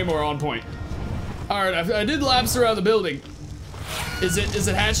sounds way more on point. All right, I did laps around the building. Is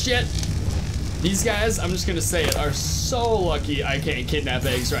it hatched yet? These guys, I'm just gonna say it, are so lucky I can't kidnap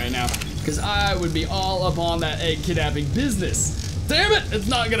eggs right now, because I would be all up on that egg kidnapping business. Damn it! It's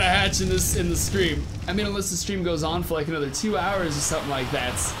not gonna hatch in the stream. I mean, unless the stream goes on for like another 2 hours or something like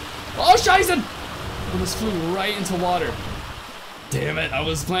that. Oh, Scheisen! Almost flew right into water. Damn it, I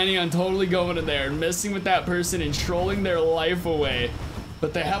was planning on totally going in there and messing with that person and trolling their life away.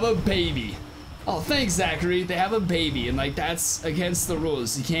 But they have a baby. Oh, thanks, Zachary. They have a baby, and like, that's against the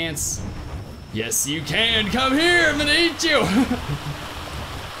rules. You can't. Yes, you can. Come here, I'm gonna eat you.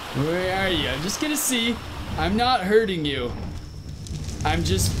 Where are you? I'm just gonna see. I'm not hurting you. I'm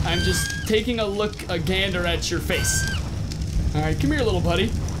just taking a gander at your face. All right, come here, little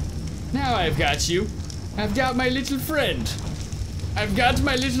buddy. Now I've got you. I've got my little friend. I've got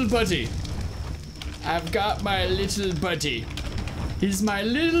my little buddy. I've got my little buddy. He's my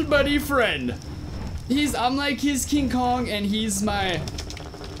little buddy friend. I'm like his King Kong, and he's my.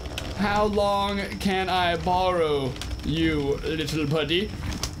 How long can I borrow you, little buddy?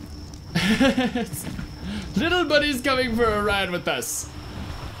 Little buddy's coming for a ride with us.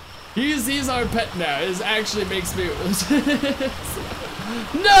 He's our pet now. It actually makes me.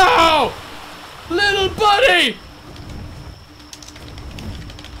 No! Little buddy!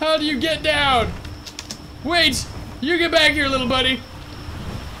 How do you get down? Wait! You get back here, little buddy!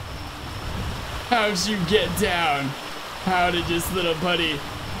 How'd you get down? How did this little buddy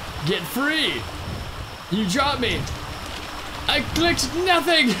get free? You dropped me. I clicked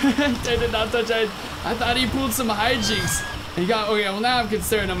nothing! I did not touch it. I thought he pulled some hijinks. He got, okay, well now I'm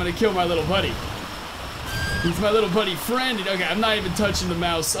concerned I'm gonna kill my little buddy. He's my little buddy friend. Okay, I'm not even touching the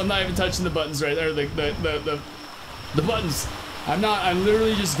mouse. I'm not even touching the buttons right there. The buttons. I'm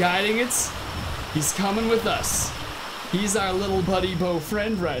literally just guiding it. He's coming with us. He's our little buddy bow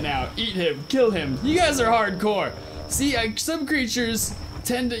friend right now. Eat him, kill him. You guys are hardcore. See, some creatures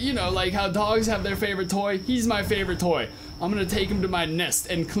tend to, you know, like how dogs have their favorite toy. He's my favorite toy. I'm gonna take him to my nest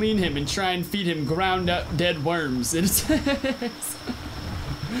and clean him and try and feed him ground up dead worms.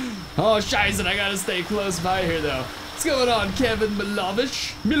 Oh, shizen, I gotta stay close by here though. What's going on, Kevin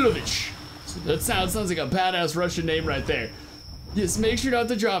Milovich? That sounds like a badass Russian name right there. Yes, make sure not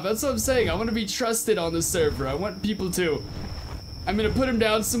to drop. That's what I'm saying. I want to be trusted on this server. I want people to. I'm gonna put him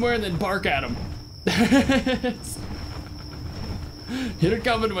down somewhere and then bark at him. You're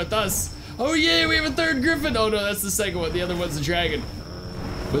coming with us. Oh yeah, we have a third Griffin. Oh no, that's the second one. The other one's the dragon.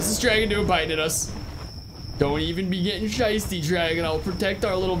 What's this dragon doing biting at us? Don't even be getting shiesty, dragon. I'll protect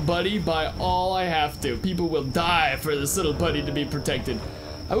our little buddy by all I have to. People will die for this little buddy to be protected.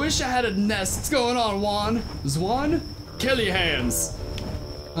 I wish I had a nest. What's going on, Juan? Juan? Kill your hands.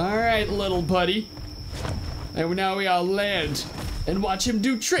 Alright, little buddy. And now we all land and watch him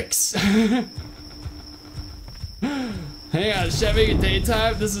do tricks. Hang on, should I make it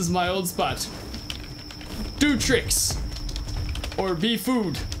daytime? This is my old spot. Do tricks. Or be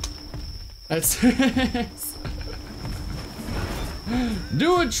food. That's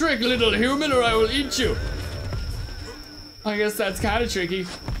do a trick, little human, or I will eat you. I guess that's kind of tricky.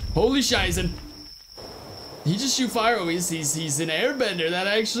 Holy shizen. He just shoot fire. Oh, he's an airbender. That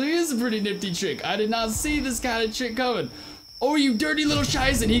actually is a pretty nifty trick. I did not see this kind of trick coming. Oh, you dirty little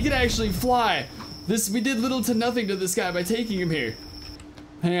shizen. He could actually fly. We did little to nothing to this guy by taking him here.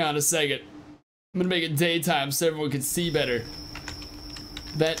 Hang on a second. I'm gonna make it daytime so everyone can see better.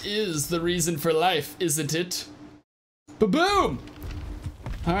 That is the reason for life, isn't it? Ba-boom!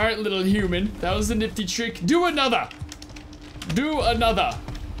 Alright, little human. That was a nifty trick. Do another! Do another!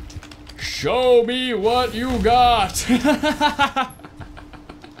 Show me what you got!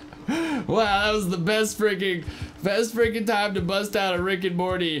 Wow, that was the best freaking time to bust out a Rick and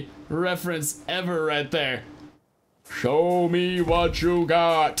Morty reference ever right there. Show me what you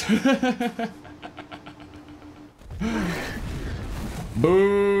got!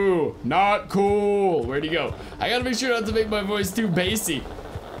 Boo! Not cool! Where'd he go? I gotta make sure not to make my voice too bassy.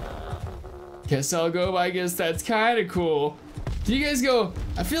 Guess I'll go, I guess that's kinda cool. Do you guys go?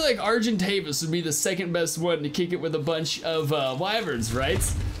 I feel like Argentavis would be the second best one to kick it with a bunch of wyverns, right?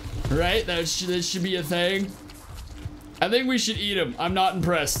 Right? That should be a thing. I think we should eat him. I'm not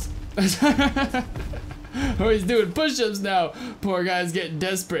impressed. Oh, he's doing push-ups now. Poor guy's getting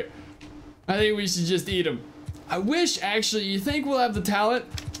desperate. I think we should just eat him. I wish, actually, you think we'll have the talent?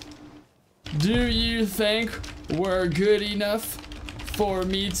 Do you think we're good enough for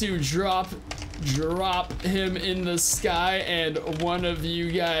me to drop him in the sky and one of you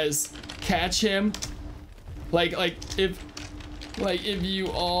guys catch him? Like if you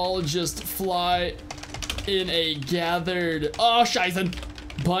all just fly in a gathered, oh shizen,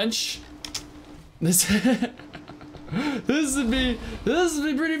 bunch. This would be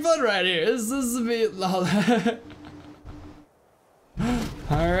pretty fun right here. This would be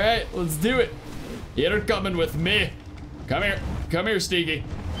all right, let's do it. You're coming with me. Come here, Sneaky.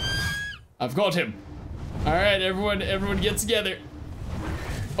 I've got him. All right, everyone get together.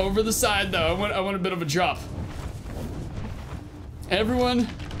 Over the side though, I want a bit of a drop. Everyone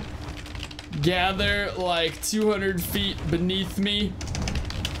gather like 200 feet beneath me,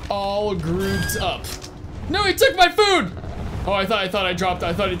 all grouped up. No, he took my food! Oh, I thought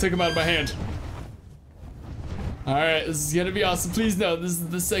he took him out of my hand. All right, this is gonna be awesome. Please note, this is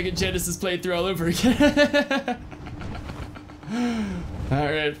the second Genesis playthrough all over again.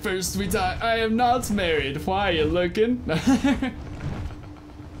 Alright, first we talk. I am not married. Why are you looking?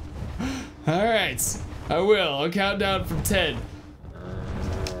 Alright, I will. I'll count down from 10.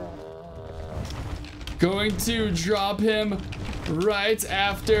 Going to drop him right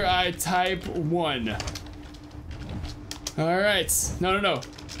after I type 1. Alright. No.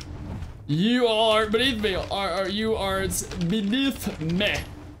 You all aren't beneath me. You aren't beneath me.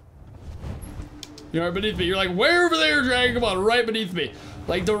 You aren't beneath me. You're like, where over there, Dragon? Come on, right beneath me.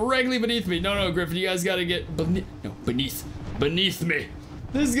 Like, directly beneath me. No, Griffin, you guys gotta get beneath me.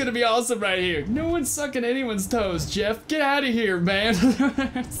 This is gonna be awesome right here. No one's sucking anyone's toes, Jeff. Get out of here, man.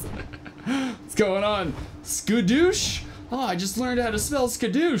 What's going on? Skadoosh? Oh, I just learned how to spell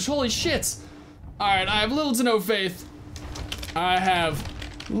skadoosh. Holy shit. Alright, I have little to no faith. I have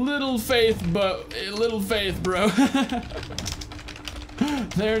little faith, bro.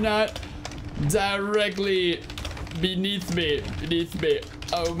 They're not directly beneath me.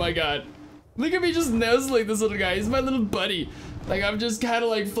 Oh my god. Look at me just nuzzling this little guy. He's my little buddy. Like, I'm just kind of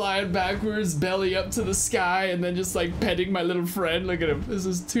like flying backwards, belly up to the sky, and then just like petting my little friend. Look at him. This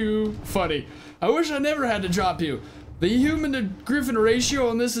is too funny. I wish I never had to drop you. The human to Griffin ratio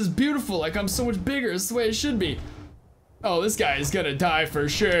on this is beautiful. Like, I'm so much bigger. It's the way it should be. Oh, this guy is gonna die for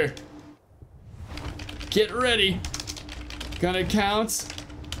sure. Get ready. Gonna count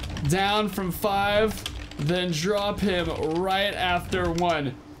down from 5, then drop him right after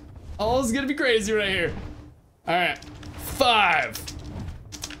 1. Oh, it's gonna be crazy right here. All right. 5,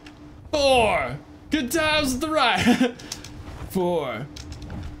 4, good times with the right. 4,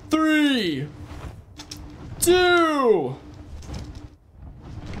 3, 2,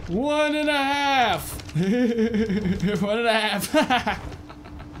 1.5. 1.5.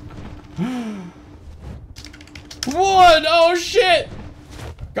 1. Oh shit!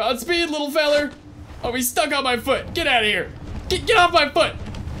 Godspeed, little feller. Oh, he's stuck on my foot. Get out of here. Get off my foot.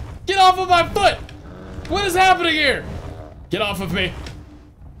 Get off of my foot. What is happening here? Get off of me.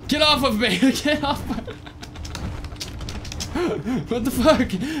 Get off of me. Get off my... What the fuck?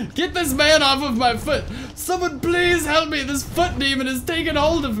 Get this man off of my foot. Someone please help me. This foot demon is taking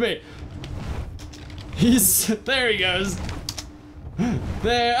hold of me. There he goes.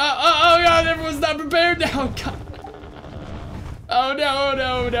 There. Oh god, everyone's not prepared now. God. Oh no.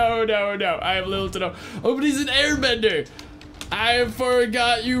 I have little to no. Oh, but he's an airbender. I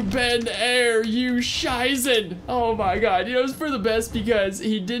forgot you bend air, you shizen. Oh my god. You know, it's for the best because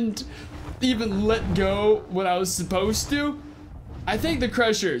he didn't even let go when I was supposed to. I think the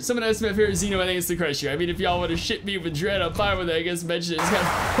Crusher. Someone asked me my favorite Xeno. I think it's the Crusher. I mean, if y'all want to shit me with Dread, I'm fine with it. I guess mention it. It's kind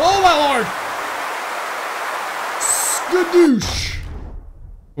of... Oh my lord! Skadoosh!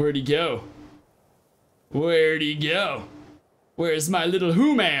 Where'd he go? Where'd he go? Where's my little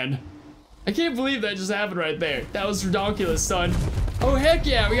Who-Man? I can't believe that just happened right there. That was redonkulous, son. Oh, heck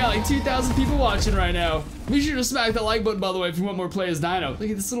yeah. We got like 2,000 people watching right now. Be sure to smack that like button, by the way, if you want more play as Dino. Look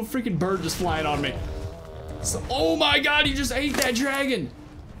at this little freaking bird just flying on me. So, oh my god, he just ate that dragon.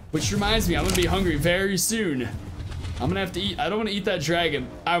 Which reminds me, I'm gonna be hungry very soon. I'm gonna have to eat. I don't want to eat that dragon.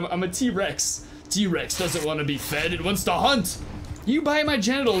 I'm a T-Rex. T-Rex doesn't want to be fed. It wants to hunt. You bite my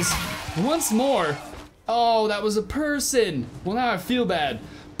genitals once more. Oh, that was a person. Well, now I feel bad.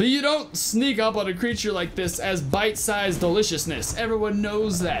 But you don't sneak up on a creature like this as bite-sized deliciousness. Everyone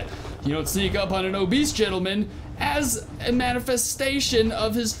knows that. You don't sneak up on an obese gentleman as a manifestation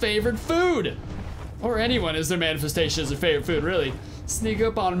of his favorite food. Or anyone as their manifestation as their favorite food, really. Sneak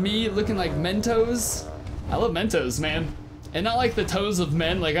up on me looking like Mentos. I love Mentos, man. And not like the toes of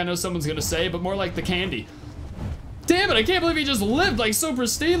men, like I know someone's gonna say, but more like the candy. Damn it, I can't believe he just lived like so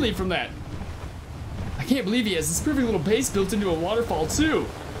pristinely from that. I can't believe he has this perfect little base built into a waterfall too.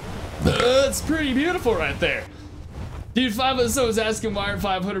 It's pretty beautiful right there. Dude, someone's asking why aren't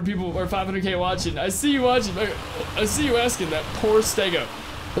 500 people or 500k watching. I see you watching. I see you asking that poor Stego.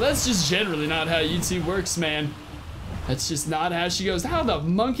 But that's just generally not how YouTube works, man. That's just not how she goes. How the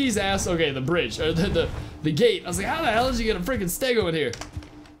monkey's ass? Okay, the bridge or the gate. I was like, how the hell did you get a freaking Stego in here?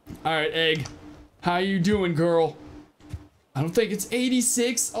 All right, Egg, how you doing, girl? I don't think it's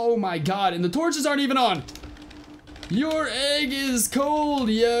 86. Oh my god, and the torches aren't even on. Your egg is cold,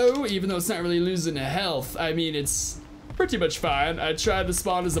 yo. Even though it's not really losing health. I mean, it's pretty much fine. I tried to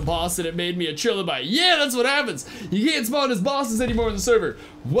spawn as a boss and it made me a trilobite. Yeah, that's what happens. You can't spawn as bosses anymore in the server.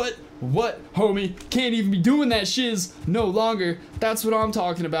 What, homie? Can't even be doing that shiz no longer. That's what I'm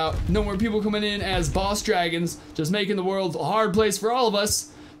talking about. No more people coming in as boss dragons, just making the world a hard place for all of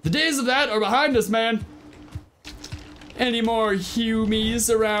us. The days of that are behind us, man. Any more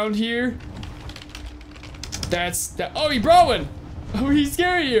Humies around here? That's that. Oh, he brought one. Oh, he's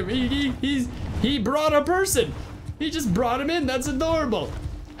scaring him. He brought a person. He just brought him in. That's adorable.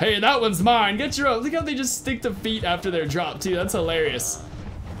 Hey, that one's mine. Get your own. Look how they just stick to feet after they're dropped, too. That's hilarious.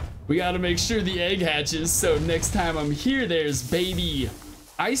 We gotta make sure the egg hatches, so next time I'm here, there's baby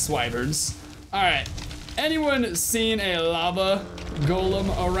ice wyverns. All right. Anyone seen a lava golem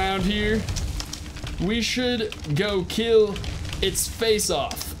around here? We should go kill its face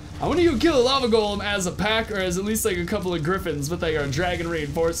off. I want to go kill a lava golem as a pack, or as at least like a couple of griffins with like our dragon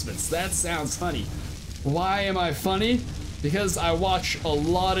reinforcements. That sounds funny. Why am I funny? Because I watch a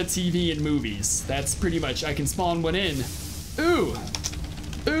lot of TV and movies. That's pretty much, I can spawn one in. Ooh,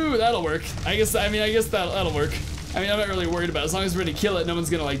 that'll work. I guess that'll work. I mean, I'm not really worried about it. As long as we're gonna kill it, no one's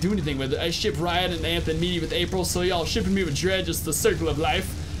gonna like do anything with it. I ship Riot and Anth and Meaty with April, so y'all shipping me with Dread, just the circle of life.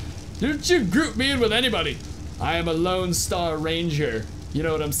 Don't you group me in with anybody. I am a Lone Star Ranger. You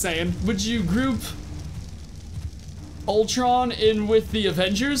know what I'm saying? Would you group Ultron in with the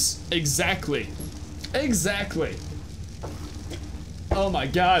Avengers? Exactly. Exactly. Oh my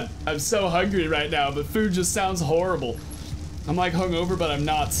god, I'm so hungry right now, but food just sounds horrible. I'm like hungover, but I'm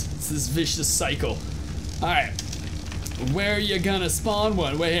not. It's this vicious cycle. Alright. Where are you gonna spawn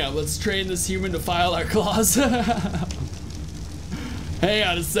one? Wait, hang on, let's train this human to file our claws. Hang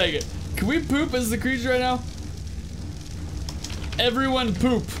on a second. Can we poop as the creature right now? Everyone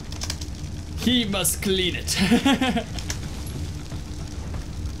poop. He must clean it.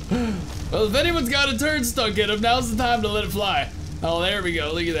 Well, if anyone's got a turd stuck in him, now's the time to let it fly. Oh, there we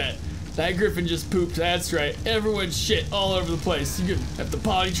go. Look at that. That Griffin just pooped. That's right. Everyone's shit all over the place. You gonna have to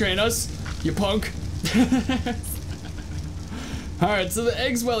potty train us, you punk. Alright, so the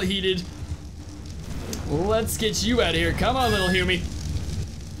egg's well heated. Let's get you out of here. Come on, little Humie.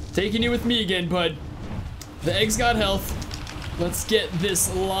 Taking you with me again, bud. The egg's got health. Let's get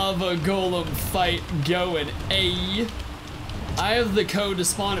this lava golem fight going. Ay. I have the code to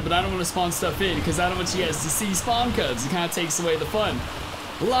spawn it, but I don't want to spawn stuff in because I don't want you guys to see spawn codes. It kind of takes away the fun.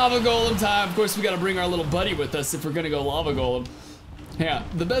 Lava golem time. Of course, we got to bring our little buddy with us if we're going to go lava golem. Yeah,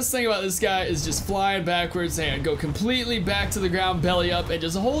 the best thing about this guy is just flying backwards and go completely back to the ground, belly up, and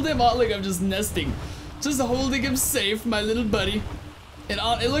just hold him out like I'm just nesting. Just holding him safe, my little buddy. And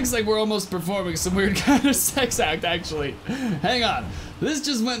it looks like we're almost performing some weird kind of sex act, actually. Hang on. This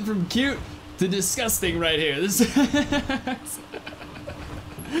just went from cute to disgusting right here. This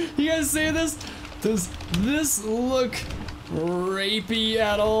you guys see this? Does this look rapey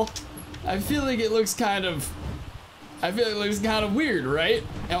at all? I feel like it looks kind of weird, right?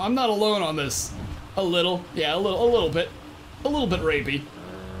 Now, I'm not alone on this. A little, yeah, a little bit rapey.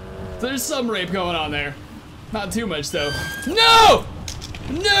 There's some rape going on there. Not too much though. No!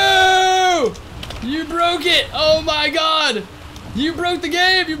 No! You broke it! Oh my god! You broke the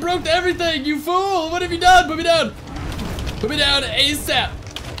game! You broke everything! You fool! What have you done? Put me down! Put me down ASAP!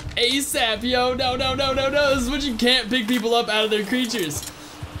 ASAP, yo! No, no, no, no, no! This is what you can't pick people up out of their creatures.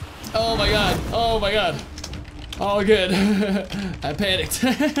 Oh my god! Oh my god! All good. I panicked.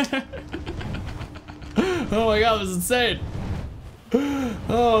 Oh my god, this is insane.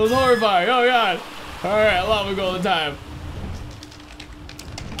 Oh, it was horrifying. Oh god. Alright, lava golem time.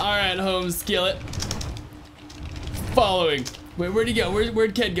 Alright, home skillet. Following. Wait, where'd he go?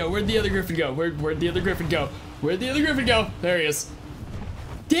 Where'd Ked go? Where'd the other Griffin go? Where'd the other Griffin go? Where'd the other Griffin go? There he is.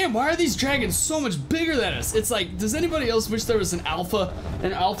 Damn, why are these dragons so much bigger than us? It's like, does anybody else wish there was an alpha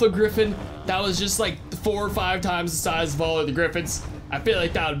Griffin that was just like 4 or 5 times the size of all of the Griffins? I feel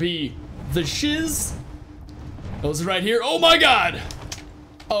like that would be the shiz. Those are right here. Oh my god!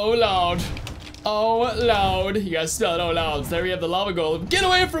 Oh lord. Oh lord. You guys spell it, oh lord. There we have the lava golem. Get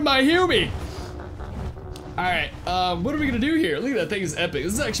away from my Humie! Alright, what are we gonna do here? Look at that thing, is epic.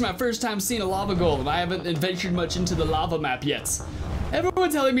 This is actually my first time seeing a lava golem. I haven't adventured much into the lava map yet.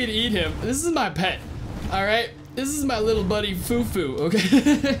 Everyone's telling me to eat him. This is my pet. Alright? This is my little buddy Fufu,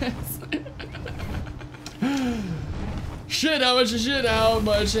 okay? Shit, how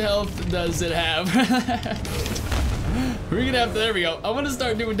much health does it have? We're gonna have to, there we go. I wanna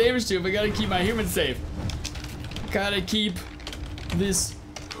start doing damage to it, but I gotta keep my human safe. Gotta keep this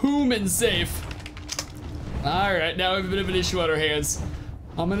human safe. Alright, now we have a bit of an issue on our hands.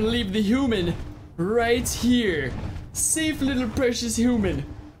 I'm gonna leave the human right here. Safe little precious human.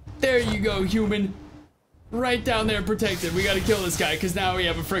 There you go, human. Right down there protected. We gotta kill this guy, because now we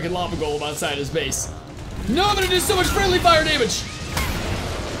have a freaking lava golem outside his base. No, I'm gonna do so much friendly fire damage!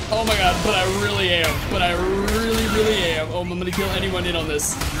 Oh my god, but I really am. But I really, really am. Oh, I'm gonna kill anyone in on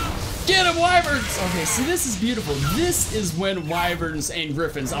this. Get him, wyverns! Okay, see, this is beautiful. This is when wyverns and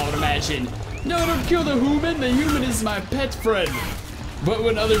griffins, I would imagine. No, don't kill the human. The human is my pet friend. But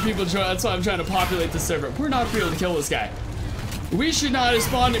when other people join, that's why I'm trying to populate the server. We're not gonna be able to kill this guy. We should not have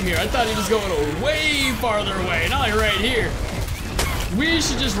spawned him here. I thought he was going way farther away, not like right here. We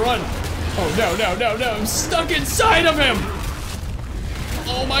should just run. Oh, no, no, no, no. I'm stuck inside of him.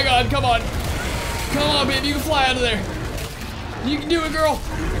 Oh my God, come on. Come on, baby, you can fly out of there. You can do it, girl.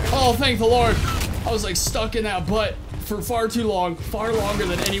 Oh, thank the Lord. I was like stuck in that butt for far too long, far longer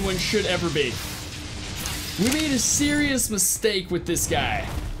than anyone should ever be. We made a serious mistake with this guy.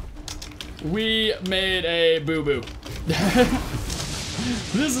 We made a boo-boo.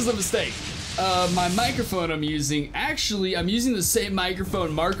 This is a mistake. My microphone I'm using, actually, I'm using the same microphone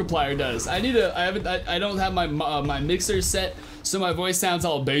Markiplier does. I don't have my my mixer set, so my voice sounds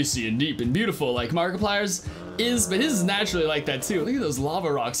all bassy and deep and beautiful like Markiplier's is, but his is naturally like that too. Look at those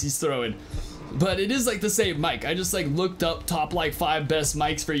lava rocks he's throwing. But it is like the same mic. I just like looked up top like 5 best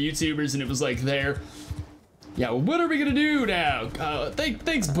mics for YouTubers and it was like there. Yeah, well, what are we gonna do now?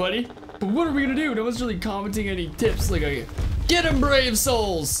 Thanks, buddy. But what are we gonna do? No one's really commenting any tips. Like, get him, brave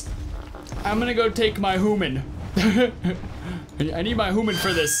souls. I'm gonna go take my human. I need my human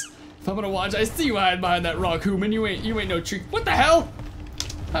for this. If I'm gonna watch, I see you hiding behind that rock, human. You ain't no trick. What the hell?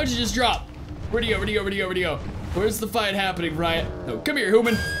 How'd you just drop? Where'd he go? Where'd he go? Where'd he go? Where'd he go? Where's the fight happening, Riot? No, come here,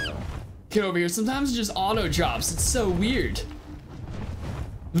 human. Get over here. Sometimes it just auto drops. It's so weird.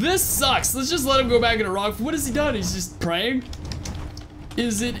 This sucks. Let's just let him go back into rock. What has he done? He's just praying?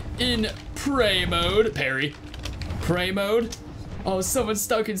 Is it in pray mode? Parry. Pray mode? Oh, someone's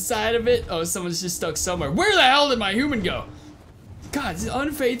stuck inside of it? Oh, someone's just stuck somewhere. Where the hell did my human go? God, this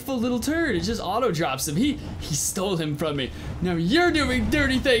unfaithful little turd. It just auto drops him. He stole him from me. Now you're doing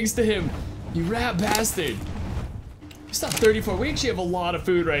dirty things to him. You rat bastard. Stop 34. We actually have a lot of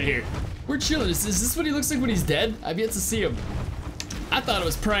food right here. We're chilling. Is this what he looks like when he's dead? I've yet to see him. I thought it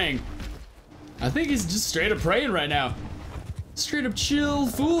was praying. I think he's just straight up praying right now. Straight up chill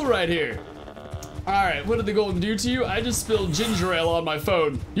fool right here. Alright, what did the golden do to you? I just spilled ginger ale on my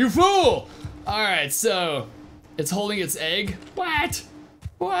phone. You fool! Alright, so it's holding its egg. What?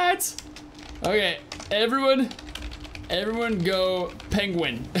 What? Okay, everyone go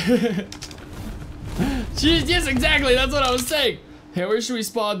penguin. Jeez, yes, exactly, that's what I was saying. Hey, where should we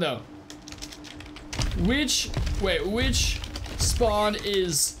spawn though? Which spawn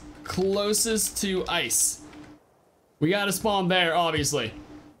is closest to ice? We gotta spawn there, obviously.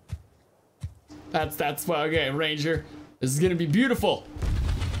 That's why. Okay, Ranger, this is gonna be beautiful.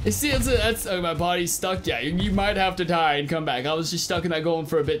 You see, that's oh, my body's stuck. Yeah, you might have to die and come back. I was just stuck in that golem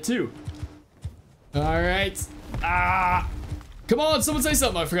for a bit too. All right. Come on, someone say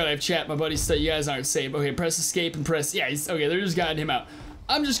something. I forgot I have chat. My buddy said you guys aren't safe. Okay, press escape and press. Yeah, okay. They're just guiding him out.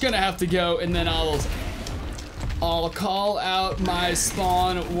 I'm just gonna have to go, and then I'll call out my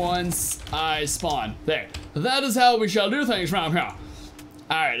spawn once I spawn. There. That is how we shall do things round here.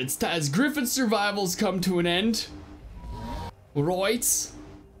 Alright, it's as Griffin's survivals come to an end. Right.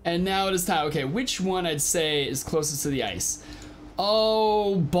 And now it is time. Okay, which one I'd say is closest to the ice?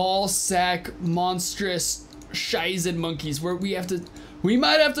 Oh, ball sack, monstrous shizen monkeys. Where we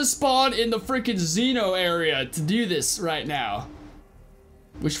might have to spawn in the freaking Xeno area to do this right now.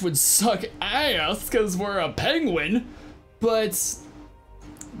 Which would suck ass because we're a penguin. But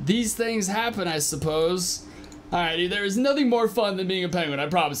these things happen, I suppose. Alright, there is nothing more fun than being a penguin, I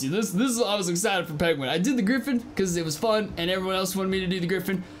promise you. This is I was excited for penguin. I did the Griffin because it was fun and everyone else wanted me to do the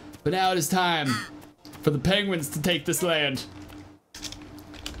Griffin. But now it is time for the penguins to take this land.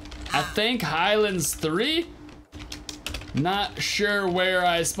 I think Highlands 3? Not sure where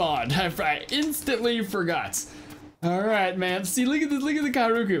I spawned. I instantly forgot. Alright, man. See, look at the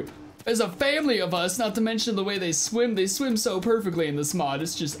Kairuku. There's a family of us, not to mention the way they swim. They swim so perfectly in this mod.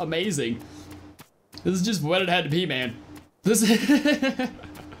 It's just amazing. This is just what it had to be, man. This is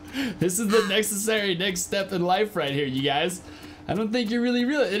the necessary next step in life right here, you guys. I don't think you're really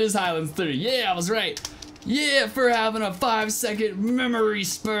real. It is Highlands 3. Yeah, I was right. Yeah, for having a 5-second memory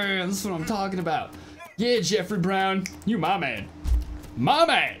span. That's what I'm talking about. Yeah, Jeffrey Brown, you my man. My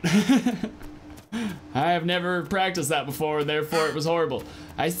man. I have never practiced that before, and therefore it was horrible.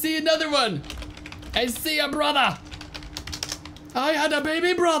 I see another one. I see a brother. I had a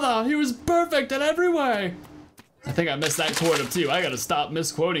baby brother. He was perfect in every way. I think I missed that quote up too. I gotta stop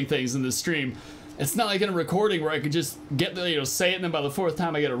misquoting things in this stream. It's not like in a recording where I could just get the, say it and then by the 4th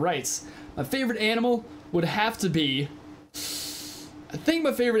time I get it right. My favorite animal would have to be, I think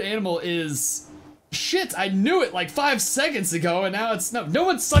my favorite animal is, shit, I knew it like 5 seconds ago and now it's, no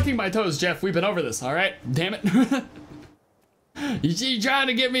one's sucking my toes, Jeff. We've been over this, all right? Damn it. You trying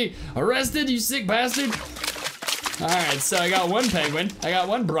to get me arrested, you sick bastard? Alright, so I got one penguin. I got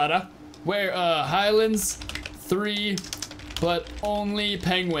one brother. Where, Highlands 3. but only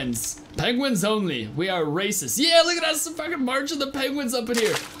penguins. Penguins only. We are racist. Yeah, look at us fucking marching the penguins up in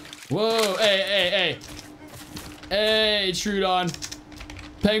here. Whoa, hey. Hey, Trudon.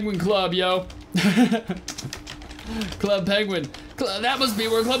 Penguin Club, yo. Club Penguin. That must be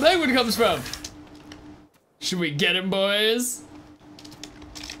where Club Penguin comes from. Should we get him, boys?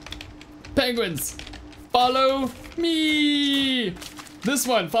 Penguins, follow me. This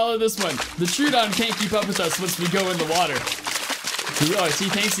one, follow this one. The Trudon can't keep up with us once we go in the water. Oh, he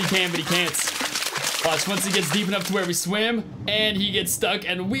thinks he can, but he can't. Watch, once he gets deep enough to where we swim, and he gets stuck,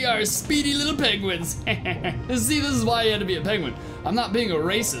 and we are speedy little penguins. See, this is why you had to be a penguin. I'm not being a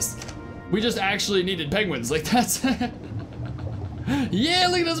racist. We just actually needed penguins. Like, that's... Yeah,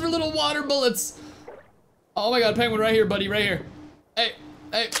 look at us for little water bullets. Oh my god, penguin right here, buddy, right here. Hey,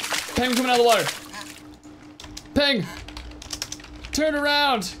 penguin coming out of the water. Peng, turn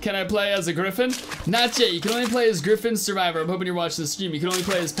around. Can I play as a Griffin? Not yet, you can only play as Griffin Survivor. I'm hoping you're watching the stream. You can only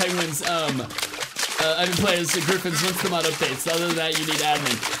play as penguins, I can play as the Griffins once the mod updates. Other than that, you need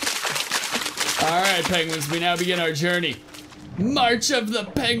admin. Alright, penguins, we now begin our journey. March of the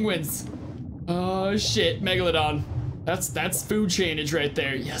Penguins. Oh shit, Megalodon. That's food chainage right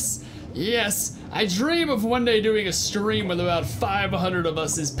there. Yes. Yes. I dream of one day doing a stream with about 500 of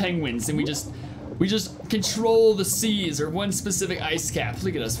us as penguins, and we just control the seas or one specific ice cap.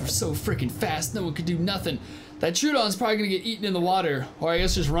 Look at us, we're so freaking fast, no one could do nothing. That Trudon's probably gonna get eaten in the water, or I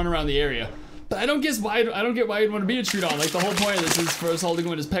guess just run around the area. But I don't get why you'd want to be a Trudon. Like, the whole point of this is for us all to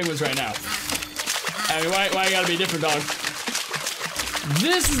go in as penguins right now. I mean, why you gotta be a different dog?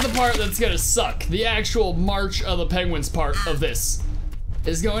 This is the part that's gonna suck. The actual March of the Penguins part of this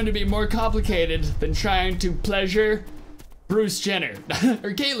is going to be more complicated than trying to pleasure Bruce Jenner.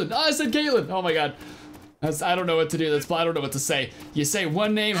 Or Caitlyn. Oh, I said Caitlyn. Oh my god. I don't know what to do. I don't know what to say. You say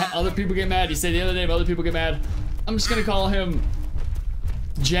one name, other people get mad. You say the other name, other people get mad. I'm just gonna call him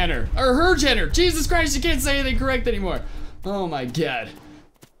Jenner. Or her Jenner. Jesus Christ, you can't say anything correct anymore. Oh my god.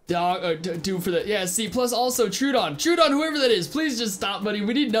 Dog, do for the, yeah, see, plus also Trudon, whoever that is, please just stop, buddy.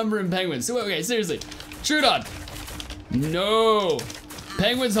 We need number and penguins. So, okay, seriously. Trudon. No.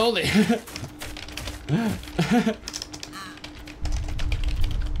 Penguins only.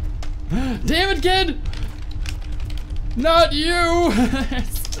 Damn it, kid. Not you.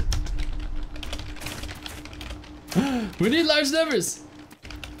 We need large numbers.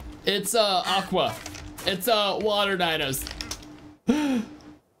 It's, aqua. It's, water dinos.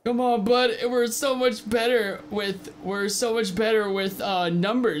 Come on, bud. We're so much better with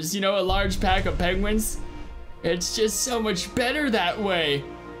numbers. You know, a large pack of penguins. It's just so much better that way.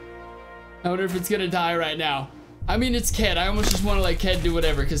 I wonder if it's gonna die right now. I mean, it's Ked. I almost just want to let Ked do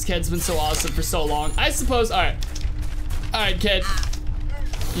whatever, because Ked's been so awesome for so long. I suppose. All right, Ked.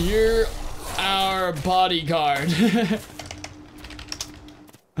 You're our bodyguard.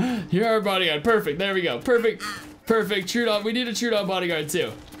 You're our bodyguard. Perfect. There we go. Perfect. Trudon. We need a Trudon bodyguard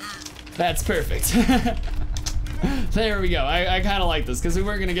too. That's perfect. There we go. I kind of like this because we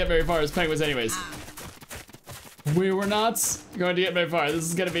weren't going to get very far as penguins anyways. We were not going to get very far. This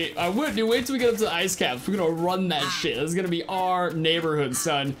is going to be... wait till we get up to the ice caps. We're going to run that shit. This is going to be our neighborhood,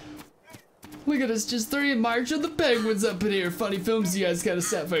 son. Look at us, just throwing March of the Penguins up in here. Funny films you guys got to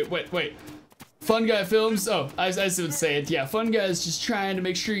set. Wait. Fun Guy Films? Oh, I see what say it. Yeah, Fun Guy's just trying to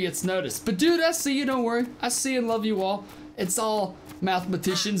make sure he gets noticed. But dude, I see you, don't worry. I see and love you all. It's all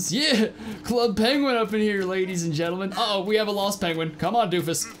mathematicians. Yeah, Club Penguin up in here, ladies and gentlemen. Uh-oh, we have a lost penguin. Come on,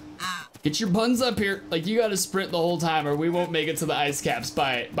 doofus. Get your buns up here. Like, you gotta sprint the whole time or we won't make it to the ice caps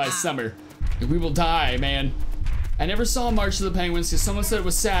by summer. We will die, man. I never saw March of the Penguins because someone said it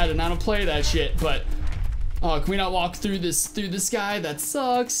was sad and I don't play that shit, but... Oh, can we not walk through the sky? That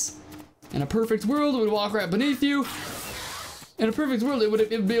sucks. In a perfect world, it would walk right beneath you. In a perfect world, it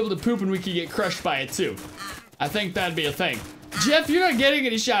would be able to poop and we could get crushed by it too. I think that'd be a thing. Jeff, you're not getting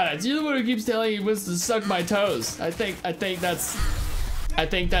any shoutouts. You're the one who keeps telling he wants to suck my toes. I think that's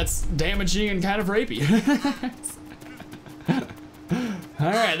damaging and kind of rapey.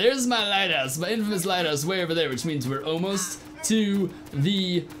 Alright, there's my lighthouse, my infamous lighthouse way over there, which means we're almost to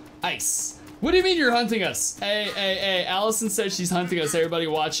the ice. What do you mean you're hunting us? Hey, Allison says she's hunting us, everybody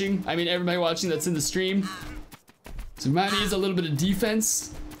watching. I mean, everybody watching that's in the stream. So we might need a little bit of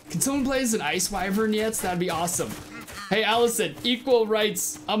defense. Can someone play as an ice wyvern yet? That'd be awesome. Hey, Allison, equal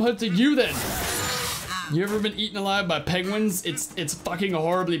rights. I'm hunting you then. You ever been eaten alive by penguins? It's fucking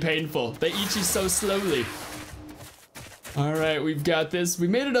horribly painful. They eat you so slowly. All right, we've got this. We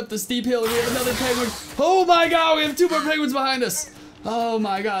made it up the steep hill and we have another penguin. Oh my God, we have 2 more penguins behind us. Oh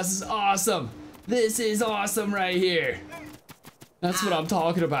my gosh, this is awesome. This is awesome right here. That's what I'm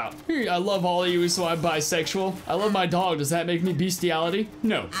talking about. I love all of you, so I'm bisexual. I love my dog. Does that make me bestiality?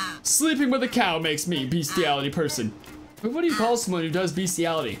 No. Sleeping with a cow makes me a bestiality person. But what do you call someone who does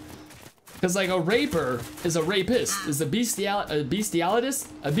bestiality? Because like a raper is a rapist. Is a bestialitist?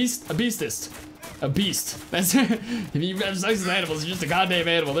 A beastist. A beast. That's if you have sex with animals, you're just a goddamn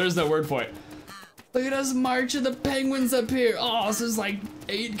animal. There's no word for it. Look at us marching the penguins up here. Oh, this is like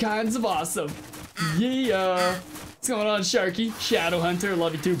 8 kinds of awesome. Yeah. What's going on, Sharky? Shadow Hunter,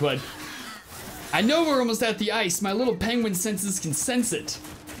 love you too, bud. I know we're almost at the ice. My little penguin senses can sense it.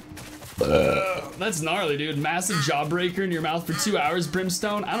 That's gnarly, dude. Massive jawbreaker in your mouth for 2 hours,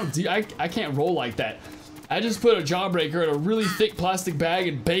 Brimstone. I can't roll like that. I just put a jawbreaker in a really thick plastic bag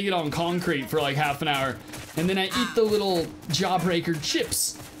and bake it on concrete for like half an hour. And then I eat the little jawbreaker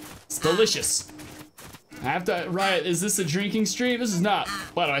chips. It's delicious. I have to, Riot, is this a drinking stream? This is not.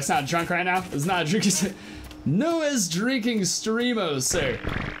 What, do I sound drunk right now? It's not a drinking stream. Noah's drinking streamo, sir.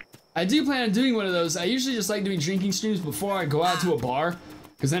 I do plan on doing one of those. I usually just like doing drinking streams before I go out to a bar,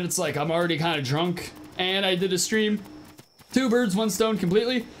 because then it's like I'm already kind of drunk. And I did a stream, 2 birds, 1 stone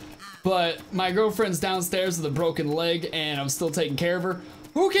completely. But my girlfriend's downstairs with a broken leg, and I'm still taking care of her.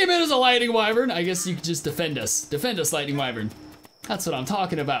 Who came in as a lightning wyvern? I guess you could just defend us. Defend us, lightning wyvern. That's what I'm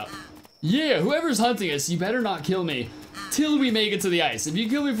talking about. Yeah, whoever's hunting us, you better not kill me till we make it to the ice. If you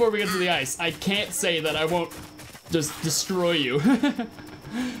kill me before we get to the ice, I can't say that I won't just destroy you.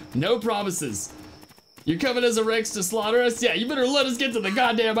 No promises. You're coming as a Rex to slaughter us? Yeah, you better let us get to the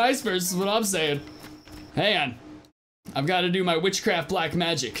goddamn ice first, is what I'm saying. Hang on. I've got to do my witchcraft black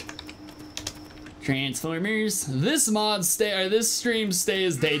magic. Transformers. This stream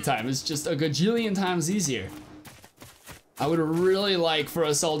stays daytime. It's just a gajillion times easier. I would really like for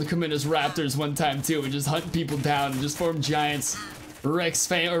us all to come in as raptors one time too and just hunt people down and just form giants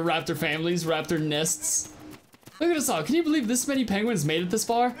raptor families, raptor nests. Look at us all. Can you believe this many penguins made it this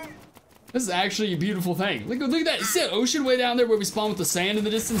far? This is actually a beautiful thing. Look at that. See that ocean way down there where we spawn with the sand in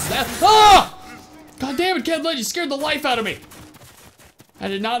the distance? God damn it, Kedled, you scared the life out of me. I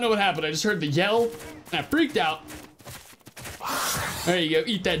did not know what happened. I just heard the yell and I freaked out. There you go.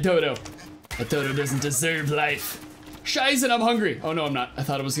 Eat that dodo. That dodo doesn't deserve life. Shizen, I'm hungry. Oh no, I'm not. I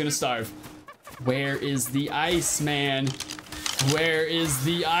thought I was gonna starve. Where is the ice, man? Where is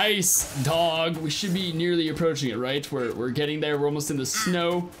the ice, dog? We should be nearly approaching it, right? We're getting there. We're almost in the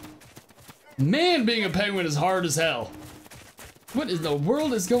snow. Man, being a penguin is hard as hell. What in the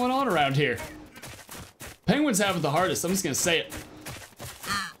world is going on around here? Penguins have it the hardest. I'm just gonna say it.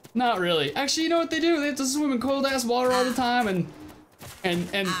 Not really. Actually, you know what they do? They have to swim in cold ass water all the time and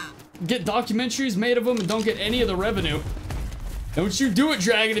get documentaries made of them and don't get any of the revenue. Don't you do it,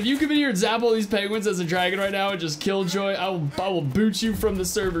 Dragon. If you come in here and zap all these penguins as a dragon right now and just kill Joy, I will boot you from the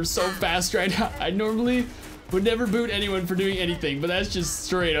server so fast right now. I normally would never boot anyone for doing anything, but that's just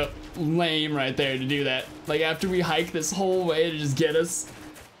straight up lame right there to do that. Like after we hike this whole way to just get us,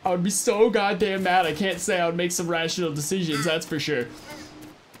 I would be so goddamn mad. I can't say I would make some rational decisions, that's for sure.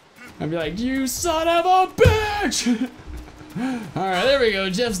 I'd be like, you son of a bitch! Alright, there we go.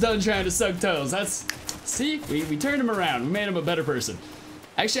 Jeff's done trying to suck toes. See, we turned him around. We made him a better person.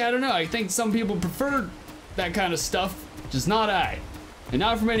 Actually, I don't know. I think some people prefer that kind of stuff, just not I. And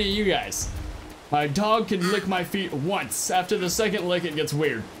not from any of you guys. My dog can lick my feet once. After the second lick, it gets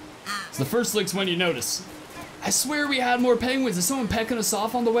weird. So the first lick's when you notice. I swear we had more penguins. Is someone pecking us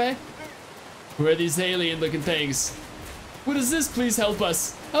off on the way? Who are these alien-looking things? What is this? Please help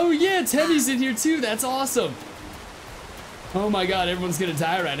us. Oh yeah, Teddy's in here too. That's awesome. Oh my god, everyone's gonna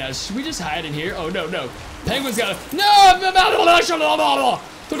die right now. Should we just hide in here? Oh no, no. Penguin's gotta. No!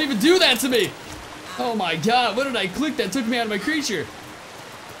 Don't even do that to me! Oh my god, what did I click that took me out of my creature?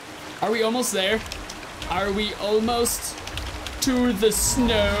 Are we almost there? Are we almost to the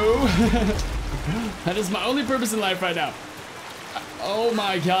snow? That is my only purpose in life right now. Oh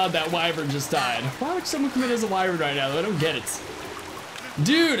my god, that wyvern just died. Why would someone come in as a wyvern right now? I don't get it.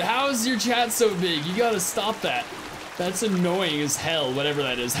 Dude, how is your chat so big? You gotta stop that. That's annoying as hell, whatever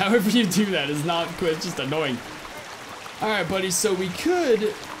that is. However you do that is not good, it's just annoying. Alright, buddy, so we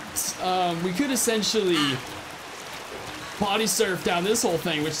could essentially body surf down this whole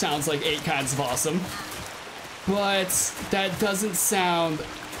thing, which sounds like 8 kinds of awesome. But that doesn't sound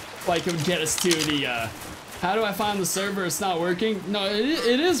like it would get us to the, how do I find the server? It's not working? No,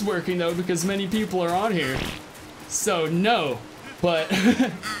 it is working though, because many people are on here. So no, but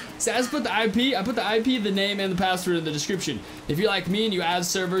so I just put the IP, the name, and the password in the description. If you're like me and you add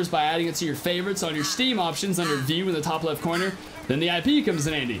servers by adding it to your favorites on your Steam options under view in the top left corner, then the IP comes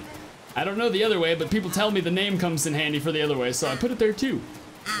in handy. I don't know the other way, but people tell me the name comes in handy for the other way, so I put it there too.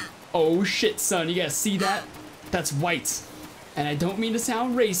 Oh shit, son, you guys see that? That's white. And I don't mean to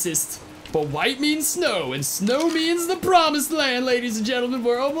sound racist, but white means snow, and snow means the promised land, ladies and gentlemen.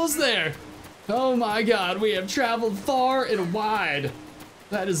 We're almost there. Oh my God, we have traveled far and wide.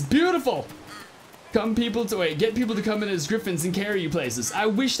 That is beautiful. Get people to come in as Griffins and carry you places. I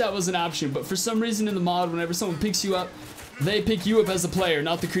wish that was an option, but for some reason in the mod, whenever someone picks you up, they pick you up as a player,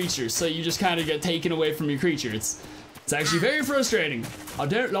 not the creature. So you just kind of get taken away from your creature. It's actually very frustrating. I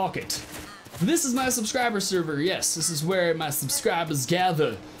don't like it. This is my subscriber server. Yes, this is where my subscribers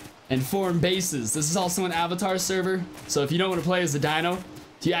gather and form bases. This is also an avatar server. So if you don't want to play as a dino,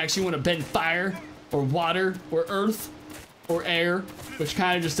 if you actually want to bend fire or water or earth or air, which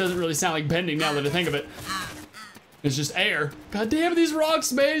kind of just doesn't really sound like bending now that I think of it. It's just air. God damn these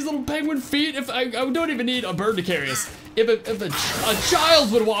rocks, man, these little penguin feet. If I don't even need a bird to carry us. If a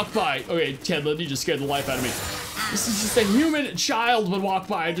child would walk by. Okay, Kedlin, you just scared the life out of me. This is just a human child would walk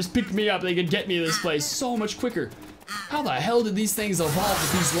by and just pick me up. They could get me to this place so much quicker. How the hell did these things evolve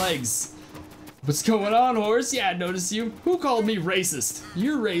with these legs? What's going on, horse? Yeah, I noticed you. Who called me racist?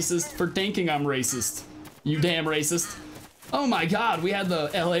 You're racist for thinking I'm racist. You damn racist. Oh my God, we had the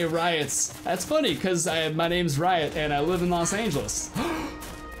LA riots. That's funny, because my name's Riot and I live in Los Angeles.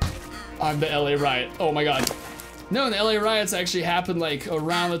 I'm the LA riot. Oh my God. No, the LA riots actually happened like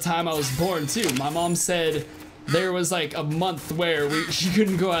around the time I was born too. My mom said there was like a month where she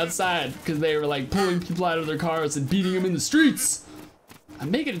couldn't go outside because they were like pulling people out of their cars and beating them in the streets.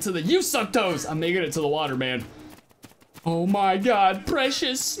 I'm making it to the, you suck toes. I'm making it to the water, man. Oh my God,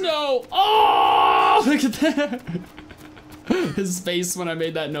 precious snow. Oh, look at that. His face when I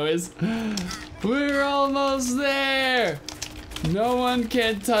made that noise. We're almost there. No one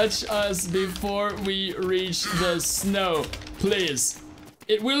can touch us before we reach the snow. Please.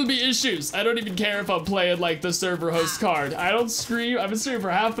 It will be issues. I don't even care if I'm playing like the server host card. I don't scream. I've been streaming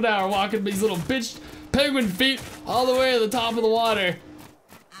for half an hour walking these little bitch penguin feet all the way to the top of the water.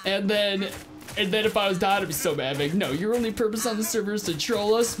 And then if I was dying, I'd be so mad. Like, no, your only purpose on the server is to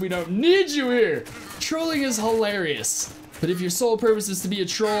troll us. We don't need you here. Trolling is hilarious. But if your sole purpose is to be a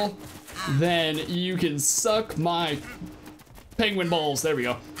troll, then you can suck my penguin balls. There we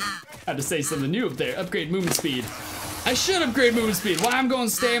go. Had to say something new up there. Upgrade movement speed. I should upgrade movement speed. Why I'm going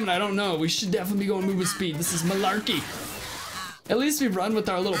stamina, I don't know. We should definitely be going movement speed. This is malarkey. At least we run with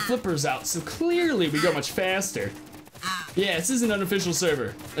our little flippers out, so clearly we go much faster. Yeah, this is an unofficial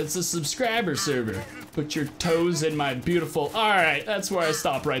server. It's a subscriber server. Put your toes in my beautiful... Alright, that's where I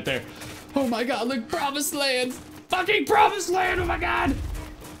stop right there. Oh my God, look, promised land. Fucking promised land, oh my God.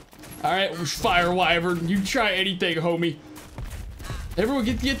 Alright, fire wyvern. You try anything, homie. Everyone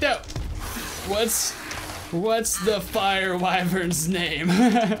get that. What's the fire wyvern's name?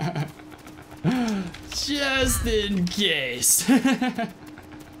 Just in case.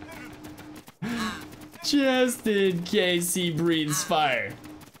 Just in case he breathes fire.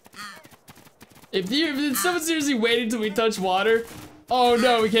 If someone's seriously waiting till we touch water, oh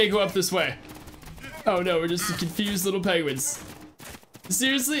no, we can't go up this way. Oh no, we're just confused little penguins.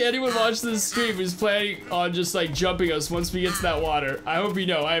 Seriously, anyone watching this stream who's planning on just like jumping us once we get to that water, I hope you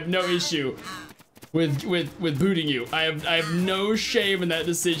know I have no issue with booting you. I have no shame in that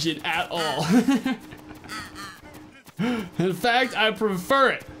decision at all. In fact, I prefer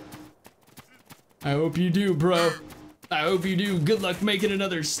it. I hope you do, bro. I hope you do. Good luck making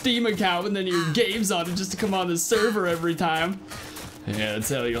another Steam account and then your game's on it just to come on the server every time. Yeah, that's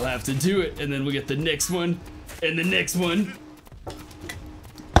how you'll have to do it. And then we'll get the next one and the next one.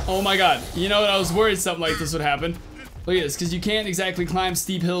 Oh my God. You know what? I was worried something like this would happen. Look at this, because you can't exactly climb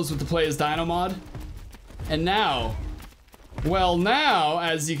steep hills with the Play as Dino mod. And now, well now,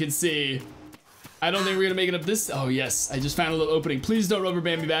 as you can see, I don't think we're gonna make it up this. Oh yes, I just found a little opening. Please don't rubber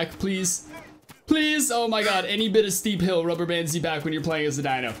band me back, please. Please, oh my God, any bit of steep hill rubber bands you back when you're playing as a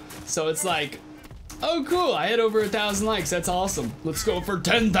dino. So it's like, oh cool, I hit over 1,000 likes, that's awesome. Let's go for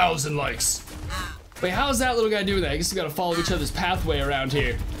 10,000 likes. Wait, how's that little guy doing that? I guess we gotta follow each other's pathway around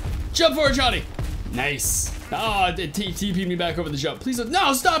here. Jump for it, Johnny. Nice. Oh, it TP'd me back over the jump. Please don't,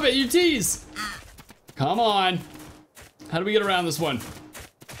 no, stop it, you tease. Come on. How do we get around this one?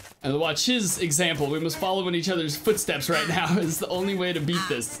 And watch his example. We must follow in each other's footsteps right now. It's the only way to beat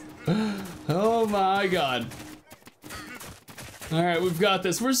this. Oh my God. All right, we've got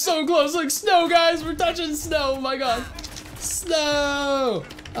this. We're so close. Look, snow, guys. We're touching snow. Oh my God. Snow.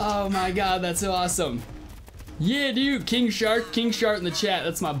 Oh my God, that's awesome. Yeah, dude. King Shark in the chat.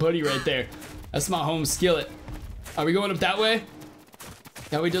 That's my buddy right there. That's my home skillet. Are we going up that way?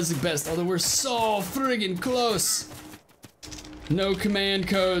 That way does look best. Although we're so friggin' close. No command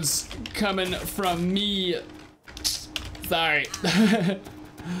codes coming from me. Sorry.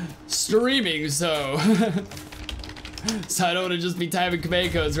 Streaming, so. So I don't want to just be typing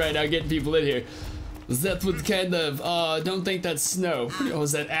command codes right now, getting people in here. Is that what kind of, don't think that's snow. Oh,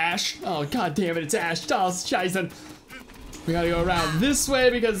 is that ash? Oh, god damn it, it's ash. Oh, scheißen. We gotta go around this way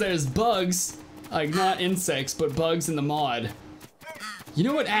because there's bugs. Like, not insects, but bugs in the mod. You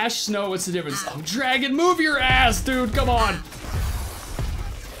know what, ash, snow, what's the difference? Oh, dragon, move your ass, dude, come on.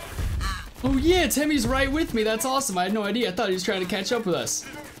 Oh yeah, Timmy's right with me, that's awesome. I had no idea, I thought he was trying to catch up with us.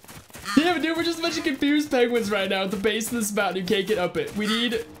 Yeah, but dude, we're just a bunch of confused penguins right now at the base of this mountain who can't get up it. We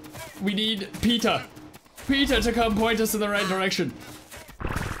need PETA. PETA to come point us in the right direction.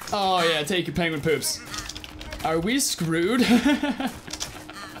 Oh yeah, take your penguin poops. Are we screwed?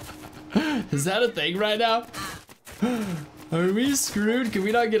 Is that a thing right now? Are we screwed? Can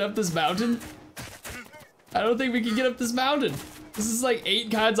we not get up this mountain? I don't think we can get up this mountain. This is like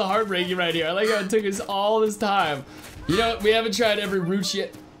 8 kinds of heartbreaking right here. I like how it took us all this time. You know what? We haven't tried every route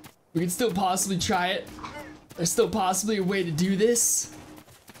yet. We can still possibly try it. There's still possibly a way to do this.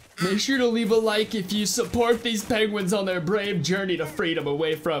 Make sure to leave a like if you support these penguins on their brave journey to freedom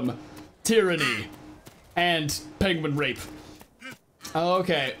away from tyranny and penguin rape.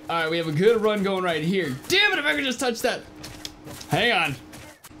 Okay, alright, we have a good run going right here. Damn it, if I could just touch that. Hang on.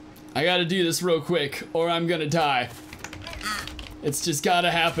 I gotta do this real quick, or I'm gonna die. It's just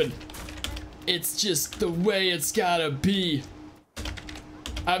gotta happen. It's just the way it's gotta be.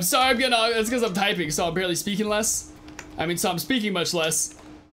 I'm sorry, it's because I'm typing, so I'm barely speaking less. I mean, so I'm speaking much less.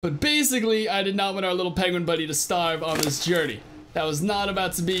 But basically, I did not want our little penguin buddy to starve on this journey. That was not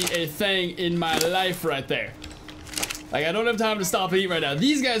about to be a thing in my life right there. Like, I don't have time to stop and eat right now.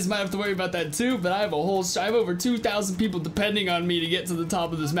 These guys might have to worry about that too, but I have over 2,000 people depending on me to get to the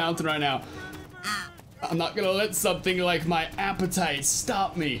top of this mountain right now. I'm not gonna let something like my appetite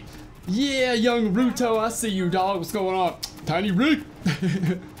stop me. Yeah, young Ruto, I see you, dog. What's going on? Tiny Rick.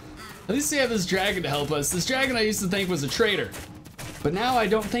 At least we have this dragon to help us. This dragon I used to think was a traitor. But now I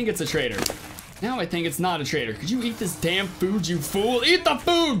don't think it's a traitor. Now I think it's not a traitor. Could you eat this damn food, you fool? Eat the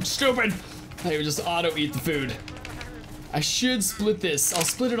food, stupid! I would just auto-eat the food. I should split this. I'll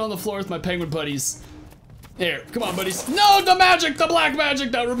split it on the floor with my penguin buddies. There, come on, buddies. No, the magic, the black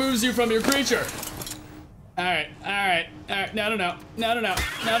magic that removes you from your creature. Alright, alright, alright. No.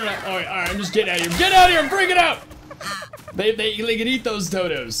 Alright, I'm just getting out of here. Get out of here, I'm freaking out! They can eat those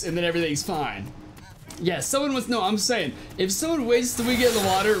dodos, and then everything's fine. Yeah, I'm saying, if someone waits till we get in the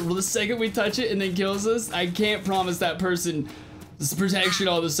water, the second we touch it and then kills us, I can't promise that person this protection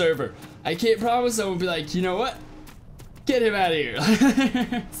on the server. I can't promise someone will be like, you know what? Get him out of here.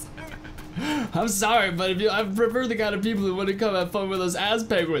 I'm sorry, but I prefer the kind of people who want to come have fun with us as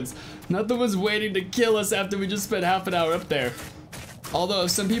penguins, not the ones waiting to kill us after we just spent half an hour up there. Although,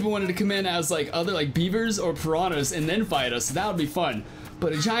 if some people wanted to come in as like beavers or piranhas and then fight us, that would be fun.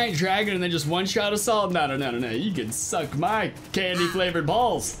 But a giant dragon and then just one-shot us all? No. You can suck my candy-flavored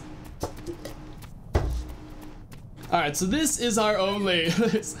balls. Alright, so this is our only...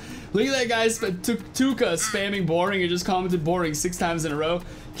 Look at that guy, Tuka spamming boring and just commented boring 6 times in a row.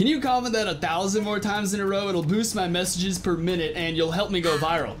 Can you comment that 1,000 more times in a row? It'll boost my messages per minute and you'll help me go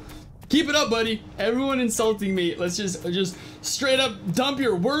viral. Keep it up, buddy. Everyone insulting me. Let's just straight up dump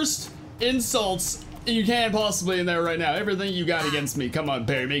your worst insults you can possibly in there right now. Everything you got against me. Come on,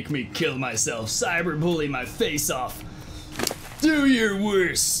 Barry, make me kill myself. Cyberbully my face off. Do your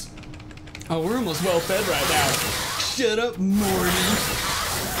worst. Oh, we're almost well fed right now. Shut up, Morty.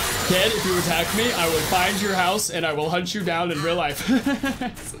 Kid, if you attack me, I will find your house and I will hunt you down in real life.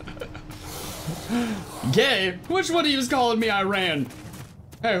 Gay? Which one of you was calling me I ran?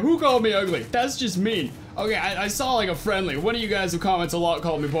 Hey, who called me ugly? That's just mean. Okay, I saw like a friendly. One of you guys who comments a lot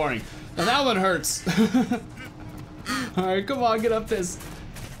called me boring. Now that one hurts. Alright, come on, get up this.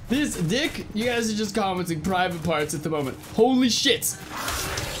 This dick, you guys are just commenting private parts at the moment. Holy shit.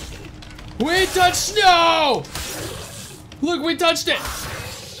 We touched snow! Look, we touched it!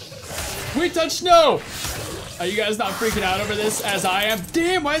 We touched snow! Are you guys not freaking out over this as I am?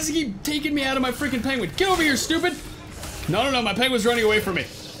 Damn, why does he keep taking me out of my freaking penguin? Get over here, stupid! No, my penguin's running away from me.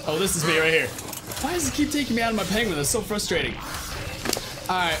 Oh, this is me right here. Why does he keep taking me out of my penguin? That's so frustrating.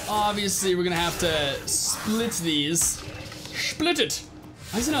 Alright, obviously we're gonna have to split these. Split it!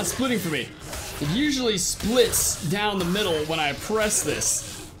 Why is it not splitting for me? It usually splits down the middle when I press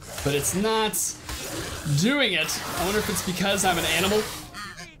this, but it's not doing it. I wonder if it's because I'm an animal.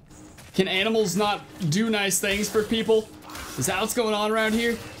 Can animals not do nice things for people? Is that what's going on around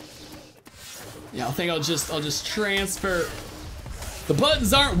here? Yeah, I think I'll just transfer. The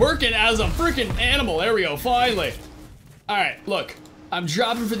buttons aren't working as a freaking animal. There we go, finally. Alright, look. I'm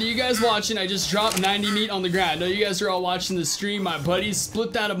dropping for you guys watching. I just dropped 90 meat on the ground. I know you guys are all watching the stream. My buddies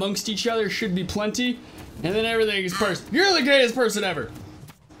split that amongst each other. Should be plenty. And then everything is person. You're the gayest person ever.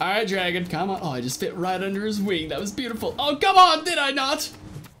 All right, dragon, come on. Oh, I just fit right under his wing. That was beautiful. Oh, come on, did I not?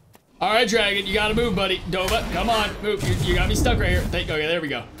 All right, dragon, you gotta move, buddy. Dova, come on, move. You got me stuck right here. Okay, there we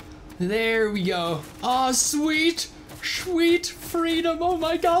go. There we go. Oh, sweet, sweet freedom. Oh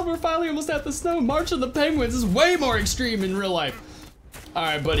my God, we're finally almost at the snow. March of the Penguins is way more extreme in real life. All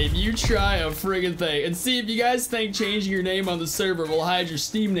right, buddy, if you try a friggin' thing and see if you guys think changing your name on the server will hide your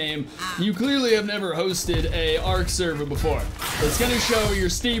Steam name, you clearly have never hosted a Ark server before. It's gonna show your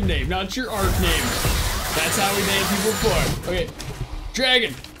Steam name, not your Ark name. That's how we made people before. Okay,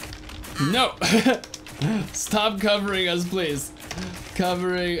 dragon, no. Stop covering us, please.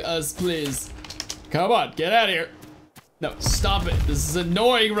 Covering us, please. Come on, get out of here. No, stop it. This is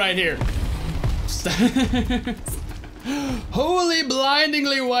annoying right here. Holy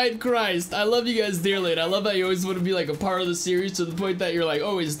blindingly white Christ. I love you guys dearly, and I love how you always want to be like a part of the series to the point that you're like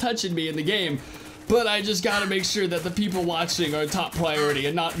always touching me in the game. But I just gotta make sure that the people watching are top priority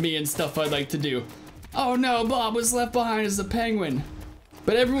and not me and stuff I'd like to do. Oh no, Bob was left behind as a penguin.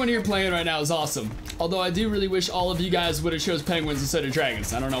 But everyone here playing right now is awesome. Although I do really wish all of you guys would have chose penguins instead of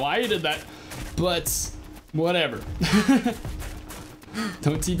dragons. I don't know why you did that, but whatever.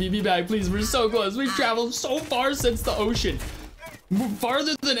 Don't TP me back, please. We're so close. We've traveled so far since the ocean.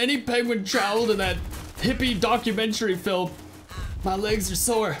 Farther than any penguin traveled in that hippie documentary film. My legs are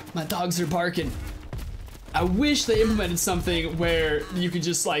sore. My dogs are barking. I wish they implemented something where you could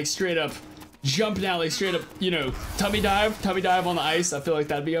just like straight up jump down, like straight up, you know, tummy dive on the ice. I feel like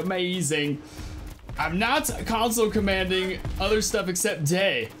that'd be amazing. I'm not console commanding other stuff except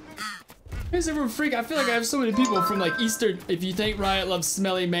day. Here's everyone freak. I feel like I have so many people from like Eastern. If you think Riot loves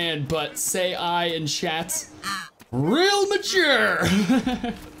smelly man, but say I in chat. Real mature.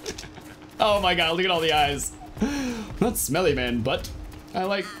 Oh my God, look at all the eyes. Not smelly man, but I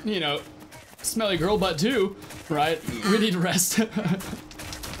like, you know, smelly girl butt too, right? We need rest.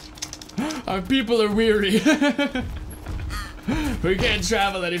 Our people are weary. We can't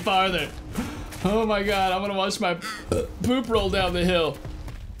travel any farther. Oh my God, I'm gonna watch my poop roll down the hill.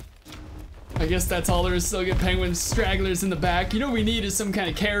 I guess that's all there is. Still get penguin stragglers in the back. You know what we need is some kind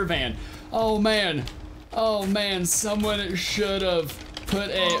of caravan. Oh man, someone should have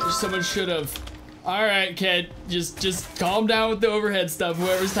put a, all right, kid, just calm down with the overhead stuff,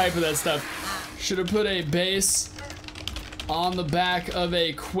 whoever's typing that stuff. Should have put a base on the back of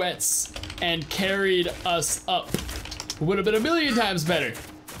a Quetz and carried us up. Would have been a million times better.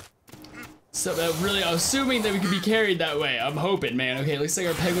 So really, I'm assuming that we could be carried that way. I'm hoping, man. Okay, looks like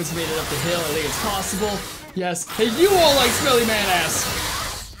our penguins made it up the hill. I think it's possible. Yes. Hey, you all like smelly man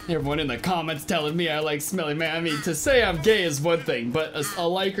ass. Everyone in the comments telling me I like smelly man. I mean, to say I'm gay is one thing, but a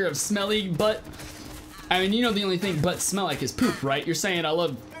liker of smelly butt. I mean, you know the only thing butts smell like is poop, right? You're saying I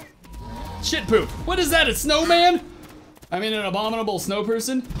love shit poop. What is that? A snowman? I mean, an abominable snow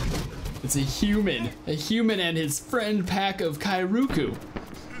person? It's a human and his friend pack of Kairuku.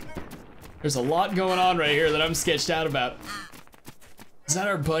 There's a lot going on right here that I'm sketched out about. Is that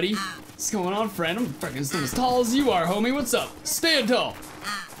our buddy? What's going on, friend? I'm freaking still as tall as you are, homie. What's up? Stand tall.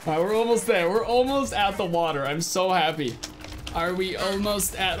 All right, we're almost there. We're almost at the water. I'm so happy. Are we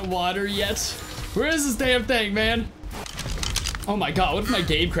almost at water yet? Where is this damn thing, man? Oh my God, what if my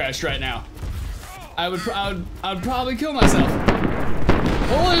game crashed right now? I would probably kill myself.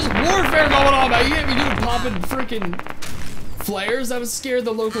 Oh, there's warfare going on. You can't be doing popping freaking flares. I was scared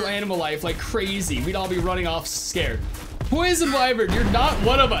the local animal life like crazy. We'd all be running off scared. Poison Wyvern, you're not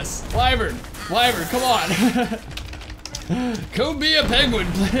one of us. Wyvern, come on. Go be a penguin.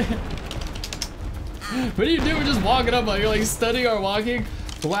 What are you doing just walking up? You're like studying our walking?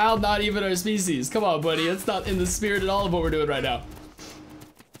 Wow, not even our species. Come on, buddy. That's not in the spirit at all of what we're doing right now.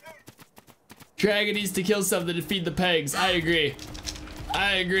 Dragon needs to kill something to feed the pegs. I agree.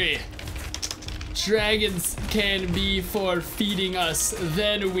 Dragons can be for feeding us,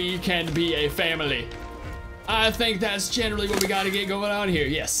 then we can be a family. I think that's generally what we gotta get going on here.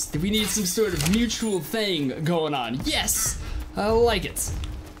 Yes, we need some sort of mutual thing going on. Yes, I like it.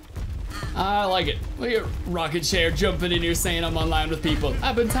 Look at Rocket Chair jumping in here saying I'm online with people.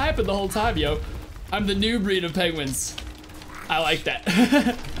 I've been typing the whole time, yo. I'm the new breed of penguins. I like that.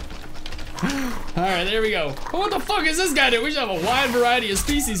 Alright, there we go. Oh, what the fuck is this guy doing? We should have a wide variety of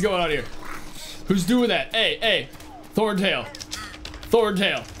species going on here. Who's doing that? Hey, Thorntail.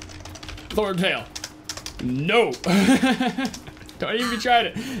 No. Don't even try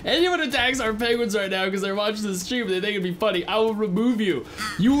it. Anyone attacks our penguins right now because they're watching the stream and they think it'd be funny, I will remove you.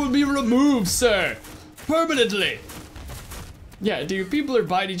 You will be removed, sir. Permanently. Yeah, dude, people are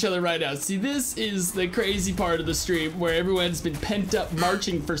biting each other right now. See, this is the crazy part of the stream where everyone's been pent up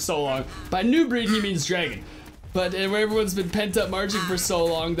marching for so long. By new breed, he means dragon. But where everyone's been pent up marching for so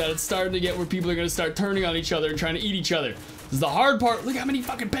long that it's starting to get where people are going to start turning on each other and trying to eat each other. This is the hard part. Look how many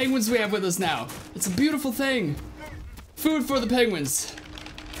fucking penguins we have with us now. It's a beautiful thing. Food for the penguins.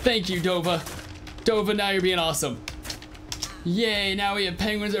 Thank you, Dova. Dova, now you're being awesome. Yay, now we have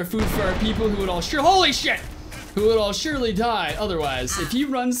penguins are food for our people who would all holy shit! Who would all surely die otherwise. If he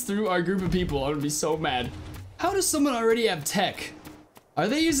runs through our group of people, I would be so mad. How does someone already have tech? Are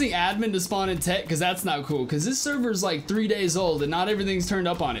they using admin to spawn in tech? Because that's not cool. Because this server's like 3 days old and not everything's turned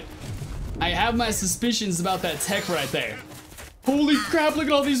up on it. I have my suspicions about that tech right there. Holy crap, look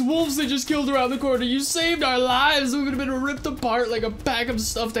at all these wolves they just killed around the corner. You saved our lives. We would have been ripped apart like a pack of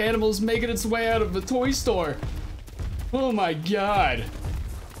stuffed animals making its way out of a toy store. Oh my god.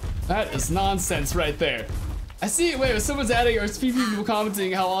 That is nonsense right there. I see, wait, someone's adding, or people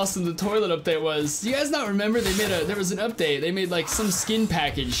commenting how awesome the toilet update was. Do you guys not remember there was an update, they made like some skin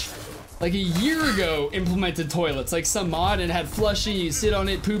package, like a year ago, implemented toilets, like some mod, and it had flushing, you sit on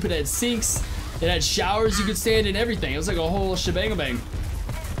it, poop, it had sinks, it had showers you could stand in, everything. It was like a whole shebang-a-bang.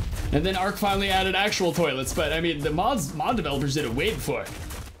 And then Ark finally added actual toilets, but I mean, the mod developers did it way before.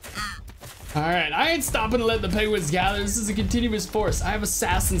 Alright, I ain't stopping to let the penguins gather. This is a continuous force. I have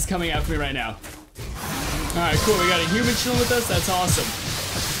assassins coming after me right now. Alright, cool. We got a human chilling with us. That's awesome.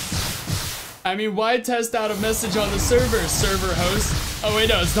 I mean, why test out a message on the server host? Oh, wait,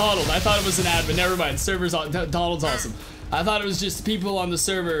 no, it's Donald. I thought it was an admin. Never mind. Donald's awesome. I thought it was just people on the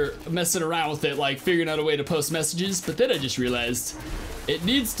server messing around with it, like figuring out a way to post messages, but then I just realized it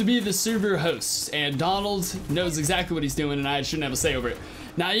needs to be the server host, and Donald knows exactly what he's doing, and I shouldn't have a say over it.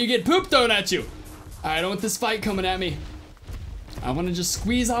 Now you get poop thrown at you. I don't want this fight coming at me. I want to just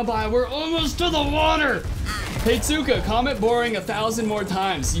squeeze on by. We're almost to the water. Hey Tsuka, comment boring 1,000 more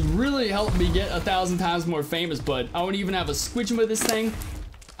times. You really helped me get 1,000 times more famous, bud. I won't even have a squitching with this thing.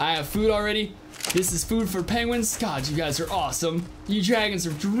 I have food already. This is food for penguins. God, you guys are awesome. You dragons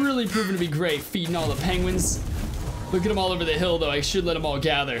are really proven to be great feeding all the penguins. Look at them all over the hill, though. I should let them all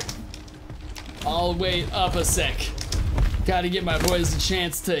gather. I'll wait up a sec. Gotta give my boys a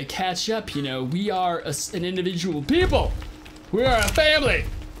chance to catch up, you know. We are an individual people. We are a family.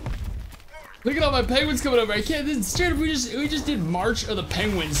 Look at all my penguins coming over. I can't, this is straight up, we just did March of the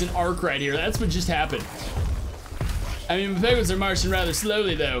Penguins in Ark right here. That's what just happened. I mean, the penguins are marching rather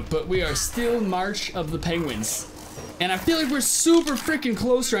slowly though, but we are still March of the Penguins. And I feel like we're super freaking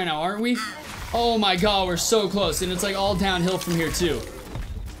close right now, aren't we? Oh my god, we're so close. And it's like all downhill from here too.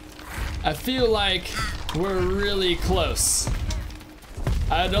 I feel like we're really close.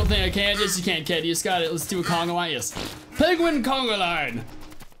 I don't think I can. Yes, you can, Ken. You just got it. Let's do a conga line. Yes. Penguin conga line.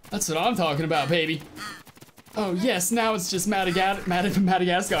 That's what I'm talking about, baby. Oh, yes. Now it's just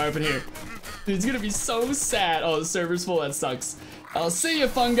Madagascar up in here. Dude, it's gonna be so sad. Oh, the server's full. That sucks. I'll see you,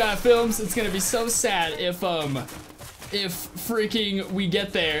 Fun Guy Films. It's gonna be so sad if freaking we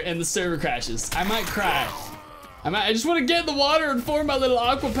get there and the server crashes. I might cry. I just want to get in the water and form my little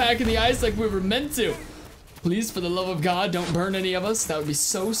aqua pack in the ice like we were meant to. Please, for the love of God, don't burn any of us. That would be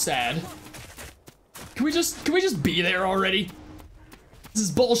so sad. Can we just be there already? This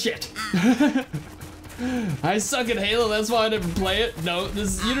is bullshit. I suck at Halo, that's why I never play it. No,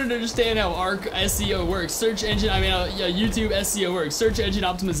 you don't understand how Ark SEO works. YouTube SEO works. Search engine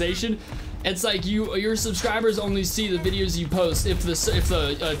optimization. It's like your subscribers only see the videos you post if the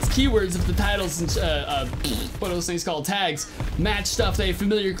keywords, if the titles and what are those things called, tags, match stuff they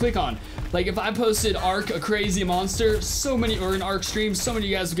familiar click on. Like if I posted Ark a crazy monster, or an Ark stream, so many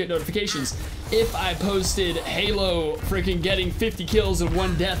of you guys would get notifications. If I posted Halo freaking getting 50 kills and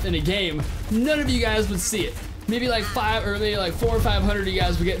 1 death in a game, none of you guys would see it. Maybe like 400 or 500 of you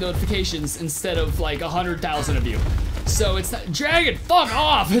guys would get notifications instead of like 100,000 of you. So it's not, Dragon, fuck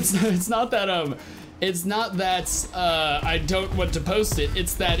off! It's not that I don't want to post it.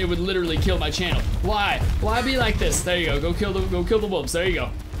 It's that it would literally kill my channel. Why? Why be like this? There you go. Go kill the wolves. There you go.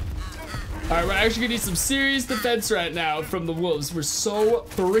 All right, we're actually gonna need some serious defense right now from the wolves. We're so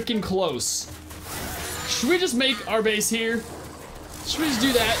freaking close. Should we just make our base here? Should we just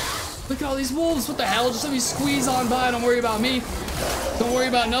do that? Look at all these wolves. What the hell? Just let me squeeze on by. Don't worry about me. Don't worry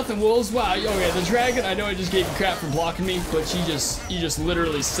about nothing, wolves. Wow. Okay, the dragon. I know I just gave you crap for blocking me, but you just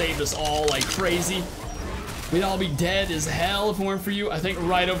literally saved us all like crazy. We'd all be dead as hell if it weren't for you. I think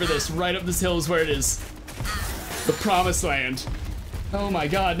right over this, right up this hill is where it is. The promised land. Oh my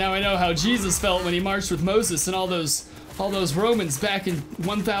God. Now I know how Jesus felt when he marched with Moses and all those Romans back in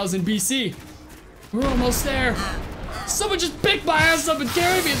 1000 BC. We're almost there. Someone just pick my ass up and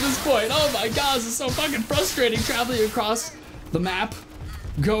carry me at this point. Oh my God, this is so fucking frustrating traveling across the map,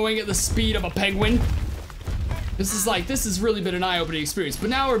 going at the speed of a penguin. This has really been an eye-opening experience, but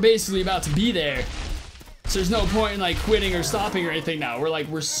now we're basically about to be there. So there's no point in like quitting or stopping or anything now.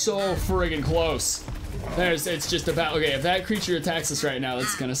 We're so friggin' close. It's just about, okay, if that creature attacks us right now,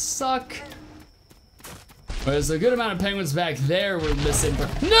 that's gonna suck. But there's a good amount of penguins back there we're missing.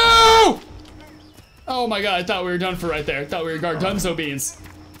 No! Oh my god, I thought we were done for right there. I thought we were Gargunzo beans.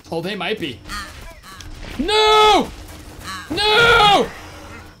 Oh, they might be. No! No!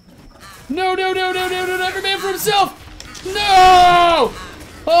 No, no, no, no, no, no, every man for himself! No!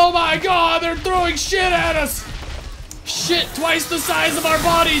 Oh my god, they're throwing shit at us! Shit, twice the size of our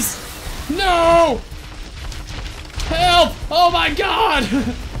bodies! No! Help! Oh my god!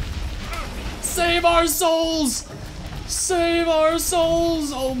 Save our souls! Save our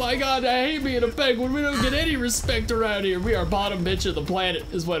souls! Oh my god, I hate being a penguin. We don't get any respect around here. We are bottom bitch of the planet,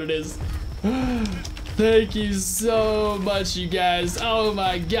 is what it is. Thank you so much, you guys. Oh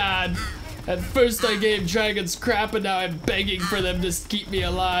my god. At first I gave dragons crap and now I'm begging for them to keep me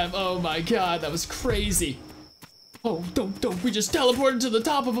alive. Oh my god, that was crazy. Oh, don't. We just teleported to the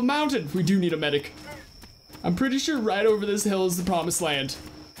top of a mountain. We do need a medic. I'm pretty sure right over this hill is the promised land.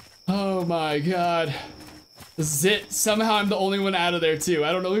 Oh my god. This is it. Somehow I'm the only one out of there too.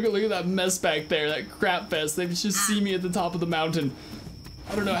 I don't know. Look at that mess back there. That crap fest. They just see me at the top of the mountain.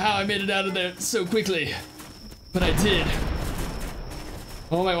 I don't know how I made it out of there so quickly, but I did.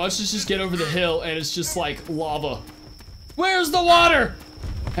 Oh my, watch us just get over the hill and it's just like lava. Where's the water?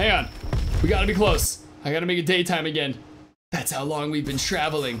 Hang on. We gotta be close. I gotta make it daytime again. That's how long we've been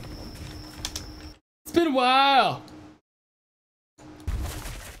traveling. It's been a while.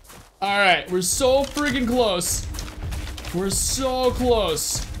 Alright, we're so friggin' close. We're so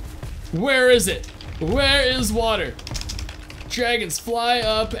close. Where is it? Where is water? Dragons, fly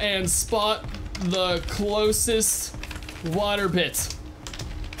up and spot the closest water pit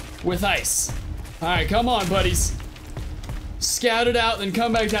with ice. Alright, come on, buddies. Scout it out, then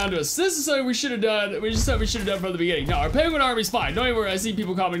come back down to us. This is something we should have done. We just thought we should have done from the beginning. No, our penguin army's fine. Don't even worry. I see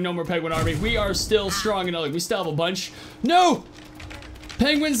people commenting, no more penguin army. We are still strong enough. Like, we still have a bunch. No!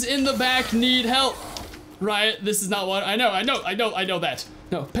 Penguins in the back need help. Riot, this is not what I know that.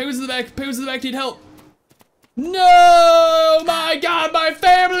 No, penguins in the back need help. No! My god, my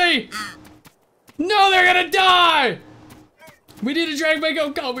family! No, they're gonna die! We need to drag back. Oh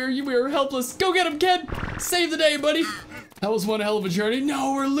god, we were helpless. Go get him, kid! Save the day, buddy. That was one hell of a journey.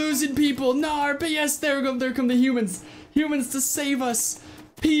 No, we're losing people. No, but yes, there come the humans. Humans to save us.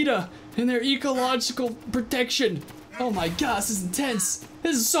 PETA and their ecological protection. Oh my god, this is intense.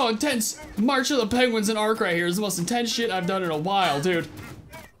 This is so intense. March of the Penguins in Ark right here is the most intense shit I've done in a while, dude.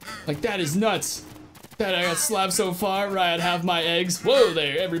 Like, that is nuts. That I got slapped so far, right, have my eggs. Whoa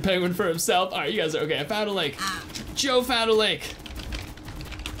there, every penguin for himself. Alright, you guys are okay. I found a lake. Joe found a lake.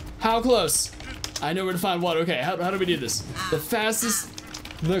 How close? I know where to find water. Okay, how do we do this?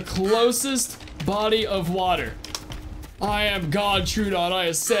 The closest body of water. I am God, Trudon. I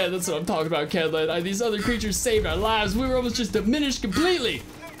have said. That's what I'm talking about, Kedlin. These other creatures saved our lives. We were almost just diminished completely.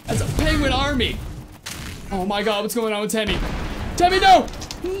 That's a penguin army. Oh my god, what's going on with Temmie? Temmie, no!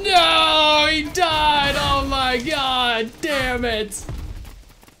 No, he died. Oh my god, damn it.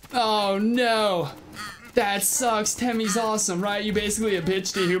 Oh no. That sucks. Temmie's awesome, right? You basically a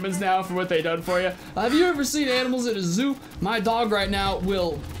bitch to humans now for what they done for you. Have you ever seen animals at a zoo? My dog right now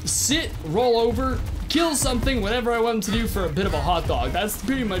will sit, roll over, kill something, whatever I want him to do for a bit of a hot dog. That's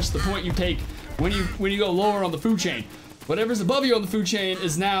pretty much the point you take when you go lower on the food chain. Whatever's above you on the food chain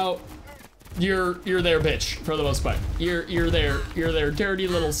is now you're their bitch for the most part. You're their dirty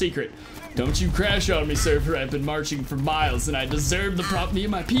little secret. Don't you crash on me, sir, for I've been marching for miles and I deserve the me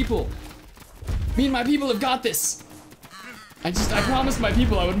and my people. Me and my people have got this. I promised my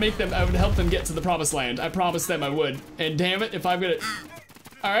people I would help them get to the promised land. I promised them I would. And damn it, if I'm gonna...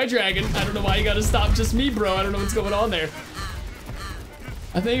 Alright, dragon. I don't know why you gotta stop just me, bro. I don't know what's going on there.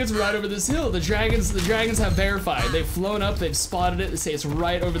 I think it's right over this hill. The dragons have verified. They've flown up, they've spotted it. They say it's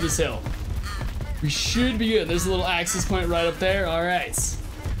right over this hill. We should be good. There's a little access point right up there. Alright.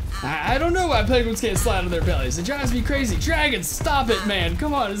 I don't know why penguins can't slide on their bellies. It drives me crazy. Dragons, stop it, man.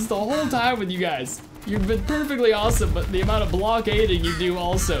 Come on, this is the whole time with you guys. You've been perfectly awesome, but the amount of blockading you do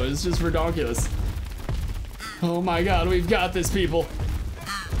also is just ridiculous. Oh my god, we've got this, people.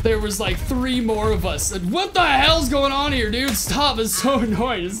 There was like 3 more of us. And what the hell's going on here, dude? Stop, it's so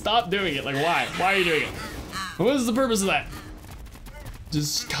annoying. Just stop doing it. Like, why? Why are you doing it? What is the purpose of that?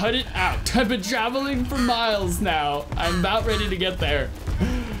 Just cut it out. I've been traveling for miles now. I'm about ready to get there.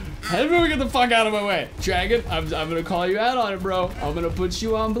 Everyone get the fuck out of my way. Dragon, I'm gonna call you out on it, bro. I'm gonna put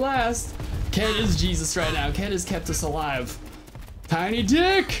you on blast. Ken is Jesus right now. Ken has kept us alive. Tiny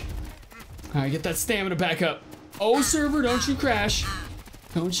dick! Alright, get that stamina back up. Oh, server, don't you crash.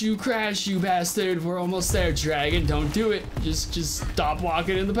 Don't you crash, you bastard. We're almost there, Dragon. Don't do it. Just stop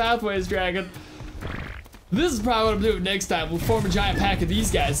walking in the pathways, Dragon. This is probably what I'm doing next time. We'll form a giant pack of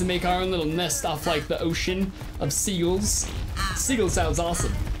these guys and make our own little nest off like the ocean of seagulls. Seagull sounds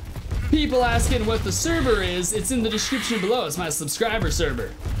awesome. People asking what the server is, it's in the description below. It's my subscriber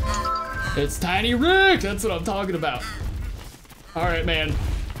server. It's Tiny Rick, that's what I'm talking about. All right, man.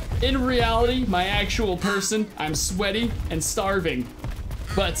 In reality, my actual person, I'm sweaty and starving.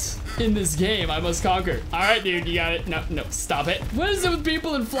 But in this game, I must conquer. All right, dude, you got it. No, stop it. What is it with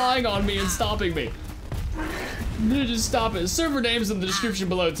people and flying on me and stopping me? Just stop it. Server name's in the description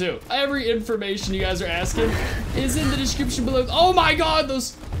below too. Every information you guys are asking is in the description below. Oh my God,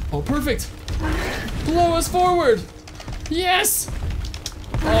 those, oh, perfect. Blow us forward. Yes.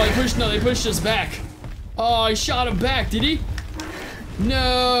 Oh, they pushed us back. Oh, I shot him back, did he?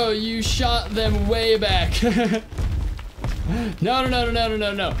 No, you shot them way back. No,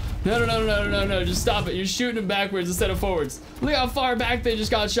 just stop it. You're shooting them backwards instead of forwards. Look how far back they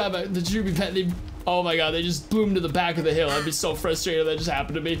just got shot by the Droopy Pet. Oh my God, they just blew him to the back of the hill. I'd be so frustrated if that just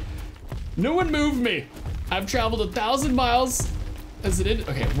happened to me. No one moved me. I've traveled 1,000 miles. Is it in?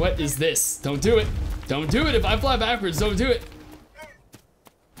 Okay, what is this? Don't do it. Don't do it. If I fly backwards, don't do it.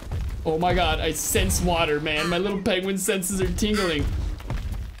 Oh my God, I sense water, man. My little penguin senses are tingling.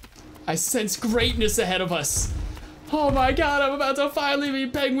 I sense greatness ahead of us. Oh my God, I'm about to finally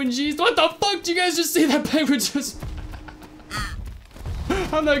meet Penguin G's. What the fuck? Did you guys just see that penguin just...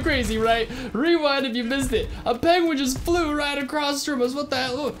 I'm not crazy, right? Rewind if you missed it. A penguin just flew right across from us. What the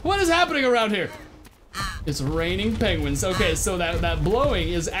hell? What is happening around here? It's raining penguins. Okay, so that blowing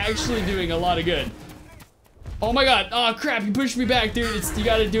is actually doing a lot of good. Oh my God. Oh crap, you pushed me back, dude. You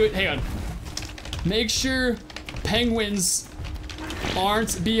gotta do it. Hang on. Make sure penguins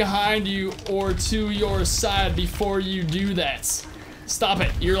aren't behind you or to your side before you do that. Stop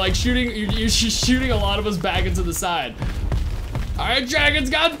it. You're like shooting, you're shooting a lot of us back into the side. All right, dragons,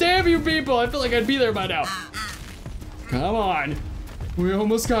 goddamn you people. I feel like I'd be there by now. Come on. We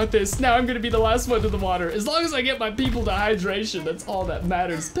almost got this. Now I'm gonna be the last one to the water. As long as I get my people to hydration, that's all that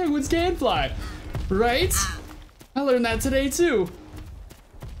matters. Penguins can fly, right? I learned that today too.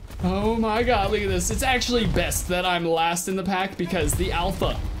 Oh my God, look at this. It's actually best that I'm last in the pack because the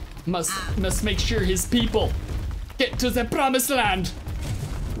alpha must make sure his people get to the promised land.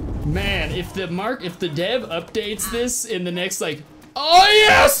 Man, if the dev updates this in the next like, oh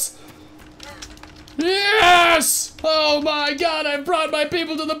yes! Yes! Oh my God, I brought my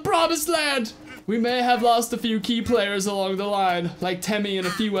people to the promised land. We may have lost a few key players along the line, like Temmie and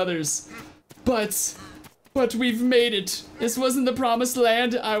a few others, but we've made it. This wasn't the promised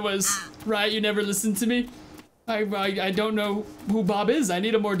land. I was right. You never listened to me. I don't know who Bob is. I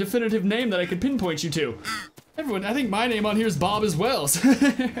need a more definitive name that I could pinpoint you to. Everyone, I think my name on here is Bob as well.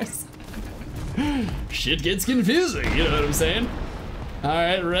 Shit gets confusing, you know what I'm saying? All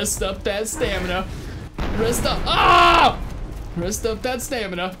right, rest up that stamina. Rest up. Ah! Rest up that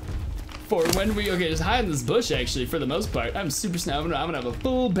stamina for when we. Okay, just hide in this bush. Actually, for the most part, I'm super snow. I'm gonna have a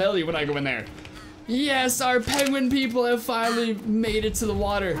full belly when I go in there. Yes, our penguin people have finally made it to the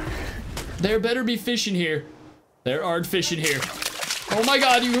water. There better be fish in here. There are fish in here. Oh my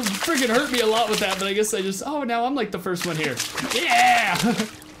God, you freaking hurt me a lot with that, but I guess I just, oh, now I'm like the first one here. Yeah!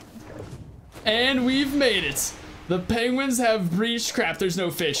 And we've made it. The penguins have breached. Crap, there's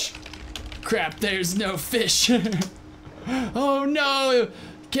no fish. Crap, there's no fish. Oh no!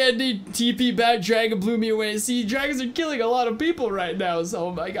 Candy TP bad dragon blew me away. See, dragons are killing a lot of people right now. So,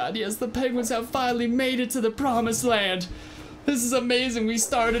 oh my God, yes, the penguins have finally made it to the promised land. This is amazing. We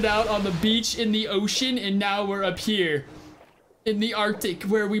started out on the beach in the ocean, and now we're up here in the Arctic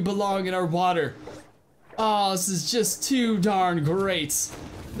where we belong in our water. Oh, this is just too darn great.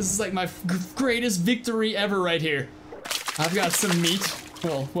 This is like my greatest victory ever right here. I've got some meat.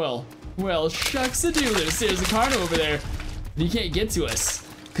 Well, shucks-a-doodles. There's a carno over there. He can't get to us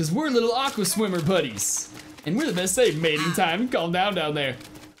because we're little aqua swimmer buddies. And we're the best at mating time. Calm down there.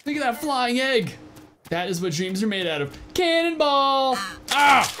 Look at that flying egg. That is what dreams are made out of. Cannonball!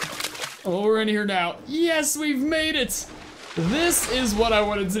 Ah! Oh, we're in here now. Yes, we've made it. This is what I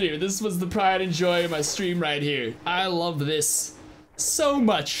wanted to do. This was the pride and joy of my stream right here. I love this so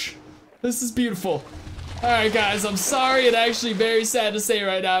much. This is beautiful. Alright guys, I'm sorry and actually very sad to say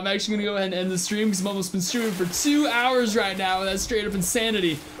right now. I'm actually gonna go ahead and end the stream because I've almost been streaming for 2 hours right now, and that's straight up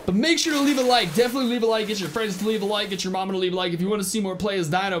insanity. But make sure to leave a like, definitely leave a like, get your friends to leave a like, get your mama to leave a like if you want to see more Play as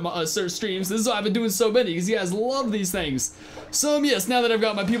Dino streams. This is why I've been doing so many, because you guys love these things. So yes, now that I've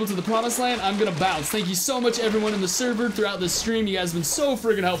got my people to the promised land, I'm gonna bounce. Thank you so much everyone in the server throughout this stream. You guys have been so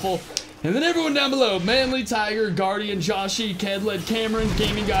friggin' helpful. And then everyone down below, Manly, Tiger, Guardian, Joshy, Kedled, Cameron,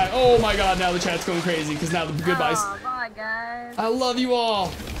 Gaming Guy. Oh my god, now the chat's going crazy because now the goodbyes. Oh, bye guys. I love you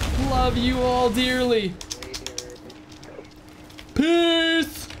all. Love you all dearly.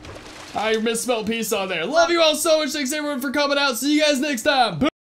 Peace. I misspelled peace on there. Love you all so much. Thanks everyone for coming out. See you guys next time.